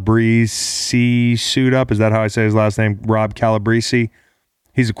Calabrese suit up. Is that how I say his last name? Rob Calabrese.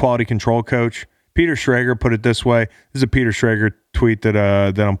 He's a quality control coach. Peter Schrager put it this way. This is a Peter Schrager tweet that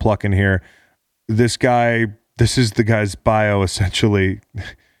I'm plucking here. This is the guy's bio, essentially.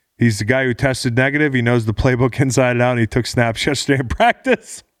 He's the guy who tested negative. He knows the playbook inside and out, and he took snaps yesterday in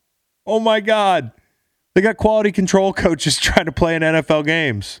practice. Oh, my God. They got quality control coaches trying to play in NFL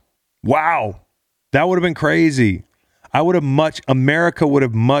games. Wow. That would have been crazy. America would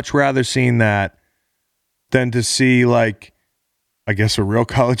have much rather seen that than to see, like, I guess a real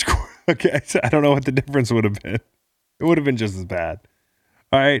college. Okay, I don't know what the difference would have been. It would have been just as bad.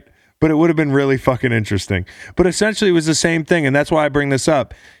 All right. But it would have been really fucking interesting. But essentially it was the same thing. And that's why I bring this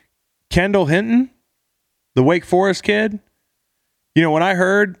up. Kendall Hinton, the Wake Forest kid, when I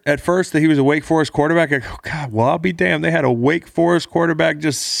heard at first that he was a Wake Forest quarterback, I go, God, well, I'll be damned. They had a Wake Forest quarterback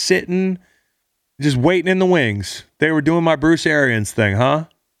just sitting, just waiting in the wings. They were doing my Bruce Arians thing, huh?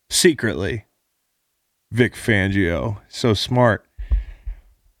 Secretly. Vic Fangio. So smart.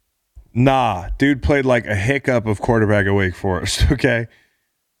 Nah, dude played like a hiccup of quarterback at Wake Forest, okay?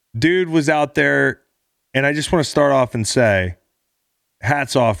 Dude was out there, and I just want to start off and say,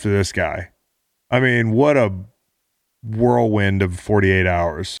 hats off to this guy. I mean, what a whirlwind of 48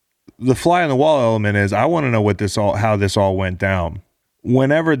 hours. The fly on the wall element is I want to know how this all went down.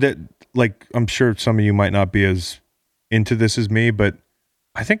 Whenever that, like, I'm sure some of you might not be as into this as me, but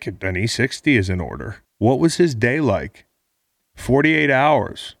I think an E60 is in order. What was his day like? 48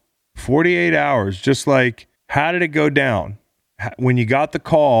 hours. 48 hours. Just like, how did it go down? When you got the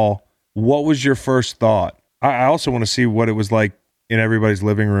call, what was your first thought? I also want to see what it was like in everybody's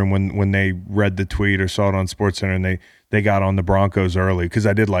living room when they read the tweet or saw it on SportsCenter and they got on the Broncos early, because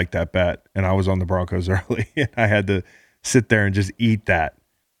I did like that bet and I was on the Broncos early. I had to sit there and just eat that.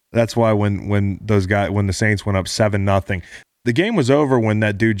 That's why when the Saints went up 7-0, the game was over when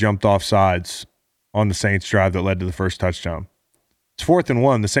that dude jumped off sides on the Saints drive that led to the first touchdown. It's 4th and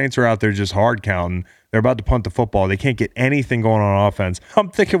 1. The Saints are out there just hard counting. They're about to punt the football. They can't get anything going on offense. I'm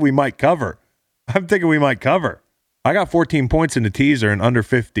thinking we might cover. I got 14 points in the teaser and under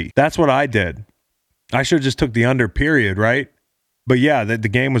 50. That's what I did. I should have just took the under, period, right? But yeah, the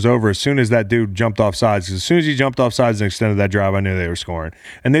game was over as soon as that dude jumped off sides. As soon as he jumped off sides and extended that drive, I knew they were scoring.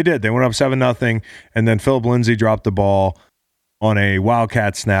 And they did. They went up 7-0, and then Philip Lindsay dropped the ball on a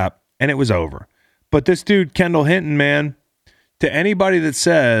Wildcat snap, and it was over. But this dude, Kendall Hinton, man, to anybody that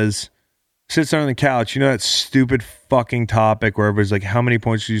sits there on the couch, that stupid fucking topic where everybody's like, how many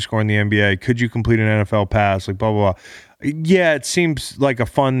points did you score in the NBA? Could you complete an NFL pass? Like, blah, blah, blah. Yeah, it seems like a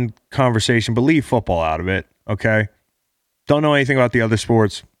fun conversation, but leave football out of it, okay? Don't know anything about the other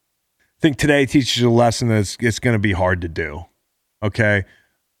sports. I think today teaches you a lesson that it's going to be hard to do, okay?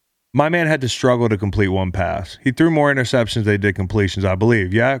 My man had to struggle to complete one pass. He threw more interceptions than they did completions, I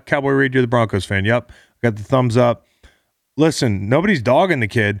believe. Yeah, Cowboy Reed, you're the Broncos fan. Yep, got the thumbs up. Listen, nobody's dogging the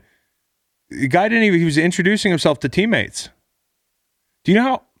kid. The guy he was introducing himself to teammates. Do you know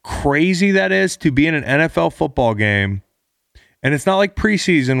how crazy that is to be in an NFL football game? And it's not like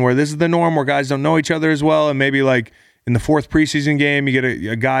preseason where this is the norm where guys don't know each other as well. And maybe like in the 4th preseason game, you get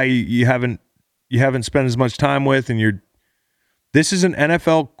a guy you haven't spent as much time with, and this is an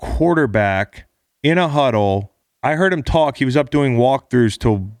NFL quarterback in a huddle. I heard him talk. He was up doing walkthroughs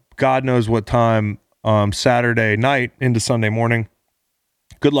till God knows what time Saturday night into Sunday morning.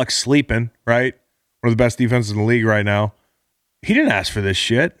 Good luck sleeping, right? One of the best defenses in the league right now. He didn't ask for this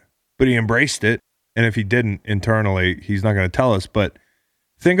shit, but he embraced it. And if he didn't internally, he's not going to tell us. But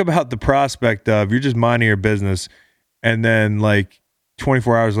think about the prospect of you're just minding your business, and then like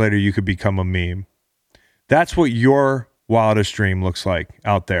 24 hours later, you could become a meme. That's what your wildest dream looks like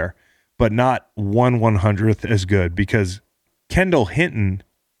out there, but not 1/100th as good, because Kendall Hinton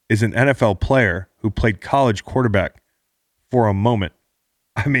is an NFL player who played college quarterback for a moment.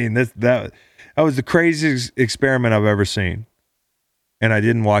 I mean, that was the craziest experiment I've ever seen. And I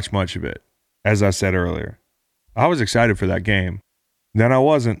didn't watch much of it, as I said earlier. I was excited for that game. Then I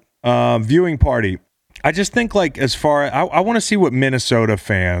wasn't. Viewing party. I just think I want to see what Minnesota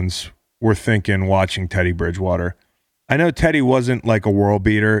fans were thinking watching Teddy Bridgewater. I know Teddy wasn't like a world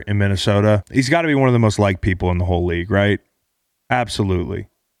beater in Minnesota. He's got to be one of the most liked people in the whole league, right? Absolutely.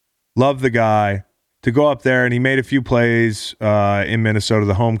 Love the guy. To go up there, and he made a few plays in Minnesota,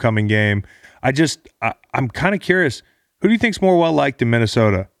 the homecoming game. I'm kind of curious. Who do you think's more well-liked in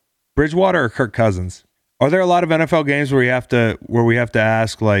Minnesota? Bridgewater or Kirk Cousins? Are there a lot of NFL games where we have to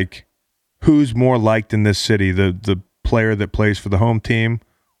ask, like, who's more liked in this city, the player that plays for the home team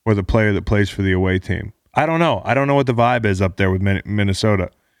or the player that plays for the away team? I don't know. I don't know what the vibe is up there with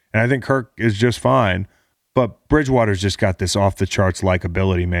Minnesota. And I think Kirk is just fine, but Bridgewater's just got this off-the-charts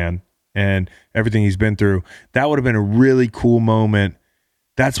likability, man. And everything he's been through, that would have been a really cool moment.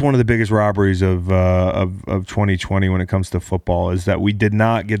 That's one of the biggest robberies of 2020 when it comes to football, is that we did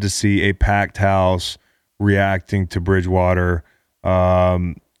not get to see a packed house reacting to Bridgewater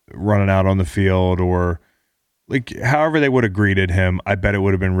running out on the field, or like however they would have greeted him. I bet it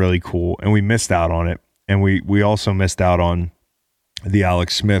would have been really cool, and we missed out on it. And we also missed out on the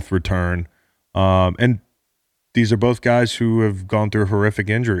Alex Smith return. And these are both guys who have gone through horrific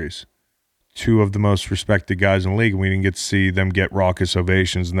injuries. Two of the most respected guys in the league, and we didn't get to see them get raucous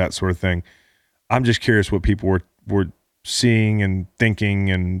ovations and that sort of thing. I'm just curious what people were seeing and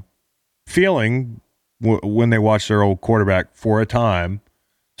thinking and feeling when they watched their old quarterback for a time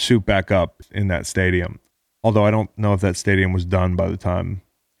suit back up in that stadium. Although I don't know if that stadium was done by the time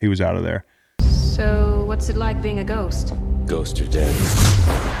he was out of there. So what's it like being a ghost? Ghost or dead?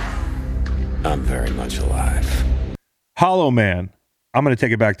 I'm very much alive. Hollow Man. I'm going to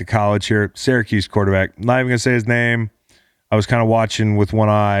take it back to college here. Syracuse quarterback. Not even going to say his name. I was kind of watching with one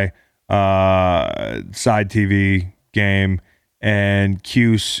eye, side TV game, and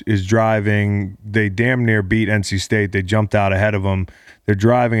Cuse is driving. They damn near beat NC State. They jumped out ahead of them. They're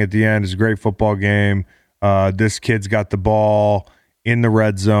driving at the end. It's a great football game. This kid's got the ball in the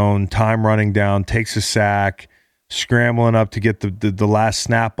red zone, time running down, takes a sack, scrambling up to get the last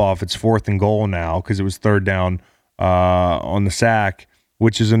snap off. It's 4th and goal now because it was 3rd down on the sack.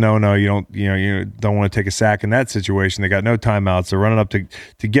 which is a no-no. You don't want to take a sack in that situation. They got no timeouts. They're running up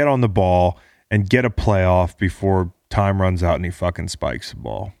to get on the ball and get a playoff before time runs out and he fucking spikes the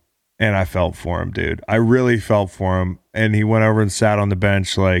ball. And I felt for him, dude. I really felt for him. And he went over and sat on the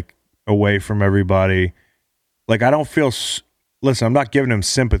bench, like, away from everybody. Like, I don't feel listen, I'm not giving him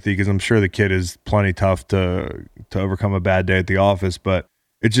sympathy because I'm sure the kid is plenty tough to overcome a bad day at the office, but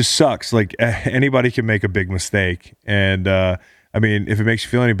it just sucks. Like, anybody can make a big mistake. And I mean, if it makes you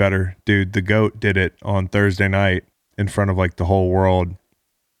feel any better, dude, the GOAT did it on Thursday night in front of like the whole world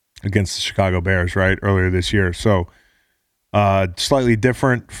against the Chicago Bears, right, earlier this year. So slightly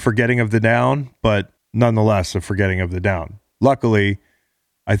different forgetting of the down, but nonetheless a forgetting of the down. Luckily,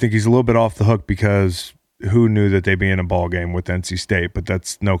 I think he's a little bit off the hook because who knew that they'd be in a ball game with NC State, but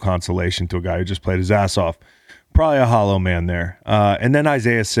that's no consolation to a guy who just played his ass off. Probably a hollow man there. And then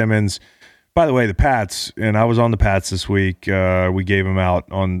Isaiah Simmons. By the way, the Pats, and I was on the Pats this week. We gave them out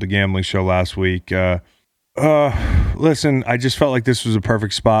on the gambling show last week. Listen, I just felt like this was a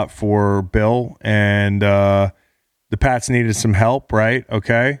perfect spot for Bill, and the Pats needed some help, right?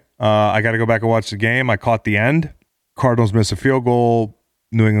 Okay. I got to go back and watch the game. I caught the end. Cardinals miss a field goal.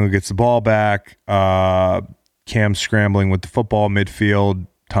 New England gets the ball back. Cam scrambling with the football midfield,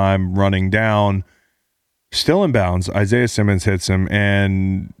 time running down. Still in bounds. Isaiah Simmons hits him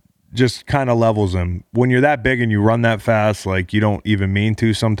and just kind of levels him. When you're that big and you run that fast, like, you don't even mean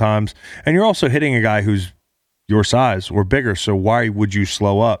to sometimes. And you're also hitting a guy who's your size or bigger, so why would you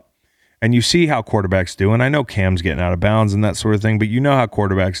slow up? And you see how quarterbacks do, and I know Cam's getting out of bounds and that sort of thing, but you know how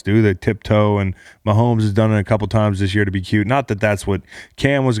quarterbacks do. They tiptoe, and Mahomes has done it a couple times this year to be cute. Not that that's what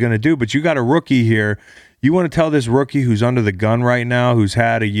Cam was going to do, but you got a rookie here. You want to tell this rookie who's under the gun right now, who's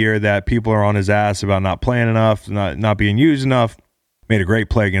had a year that people are on his ass about not playing enough, not being used enough, made a great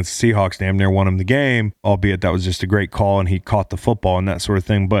play against the Seahawks, damn near won him the game, albeit that was just a great call and he caught the football and that sort of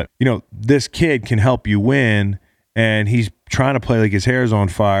thing. But, you know, this kid can help you win, and he's trying to play like his hair's on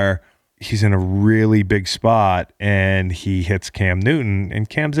fire. He's in a really big spot, and he hits Cam Newton, and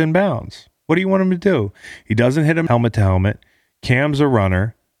Cam's in bounds. What do you want him to do? He doesn't hit him helmet to helmet. Cam's a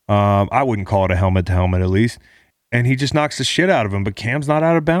runner. I wouldn't call it a helmet to helmet, at least. And he just knocks the shit out of him, but Cam's not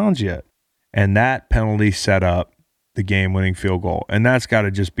out of bounds yet. And that penalty set up the game-winning field goal. And that's got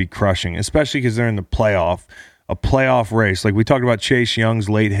to just be crushing, especially because they're in the playoff, a playoff race. Like we talked about Chase Young's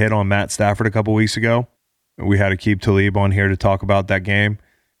late hit on Matt Stafford a couple weeks ago. We had Aqib Talib on here to talk about that game.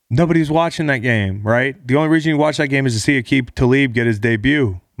 Nobody's watching that game, right? The only reason you watch that game is to see Aqib Talib get his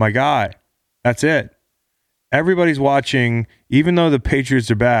debut. My guy. That's it. Everybody's watching, even though the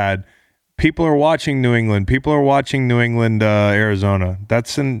Patriots are bad, people are watching New England. People are watching New England, Arizona.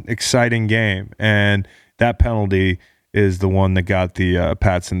 That's an exciting game. And that penalty is the one that got the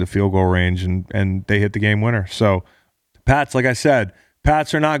Pats into field goal range, and they hit the game winner. So, Pats, like I said,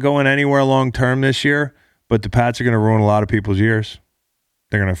 Pats are not going anywhere long term this year, but the Pats are going to ruin a lot of people's years.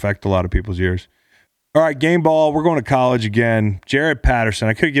 They're going to affect a lot of people's years. All right, game ball. We're going to college again. Jaret Patterson.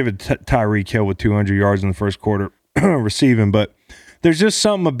 I could give it Tyreek Hill with 200 yards in the first quarter receiving, but there's just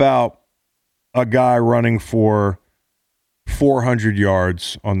something about a guy running for 400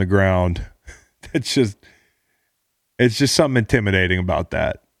 yards on the ground. It's just something intimidating about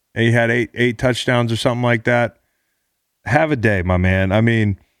that. And he had eight touchdowns or something like that. Have a day, my man. I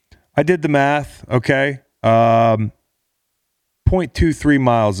mean, I did the math, okay? 0.23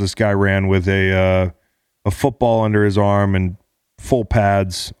 miles this guy ran with a football under his arm and full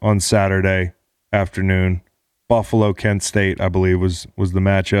pads on Saturday afternoon. Buffalo, Kent State, I believe, was the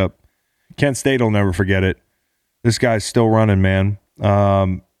matchup. Kent State will never forget it. This guy's still running, man.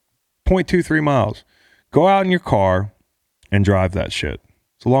 0.23 miles. Go out in your car and drive that shit.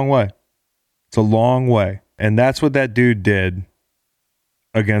 It's a long way. It's a long way. And that's what that dude did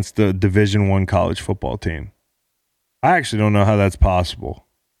against the Division I college football team. I actually don't know how that's possible.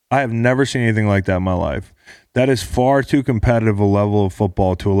 I have never seen anything like that in my life. That is far too competitive a level of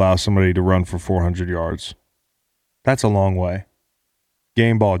football to allow somebody to run for 400 yards. That's a long way.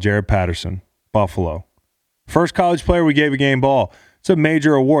 Game ball, Jaret Patterson, Buffalo. First college player we gave a game ball. It's a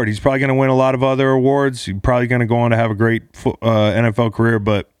major award. He's probably going to win a lot of other awards. He's probably going to go on to have a great NFL career,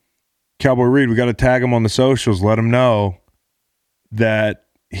 but Cowboy Reed, we got to tag him on the socials. Let him know that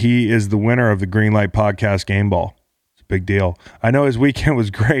he is the winner of the Green Light Podcast game ball. Big deal. I know his weekend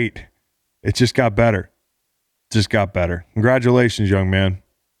was great. It just got better. Congratulations, young man.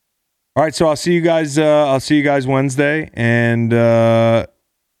 All right, so I'll see you guys Wednesday, and have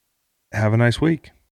a nice week.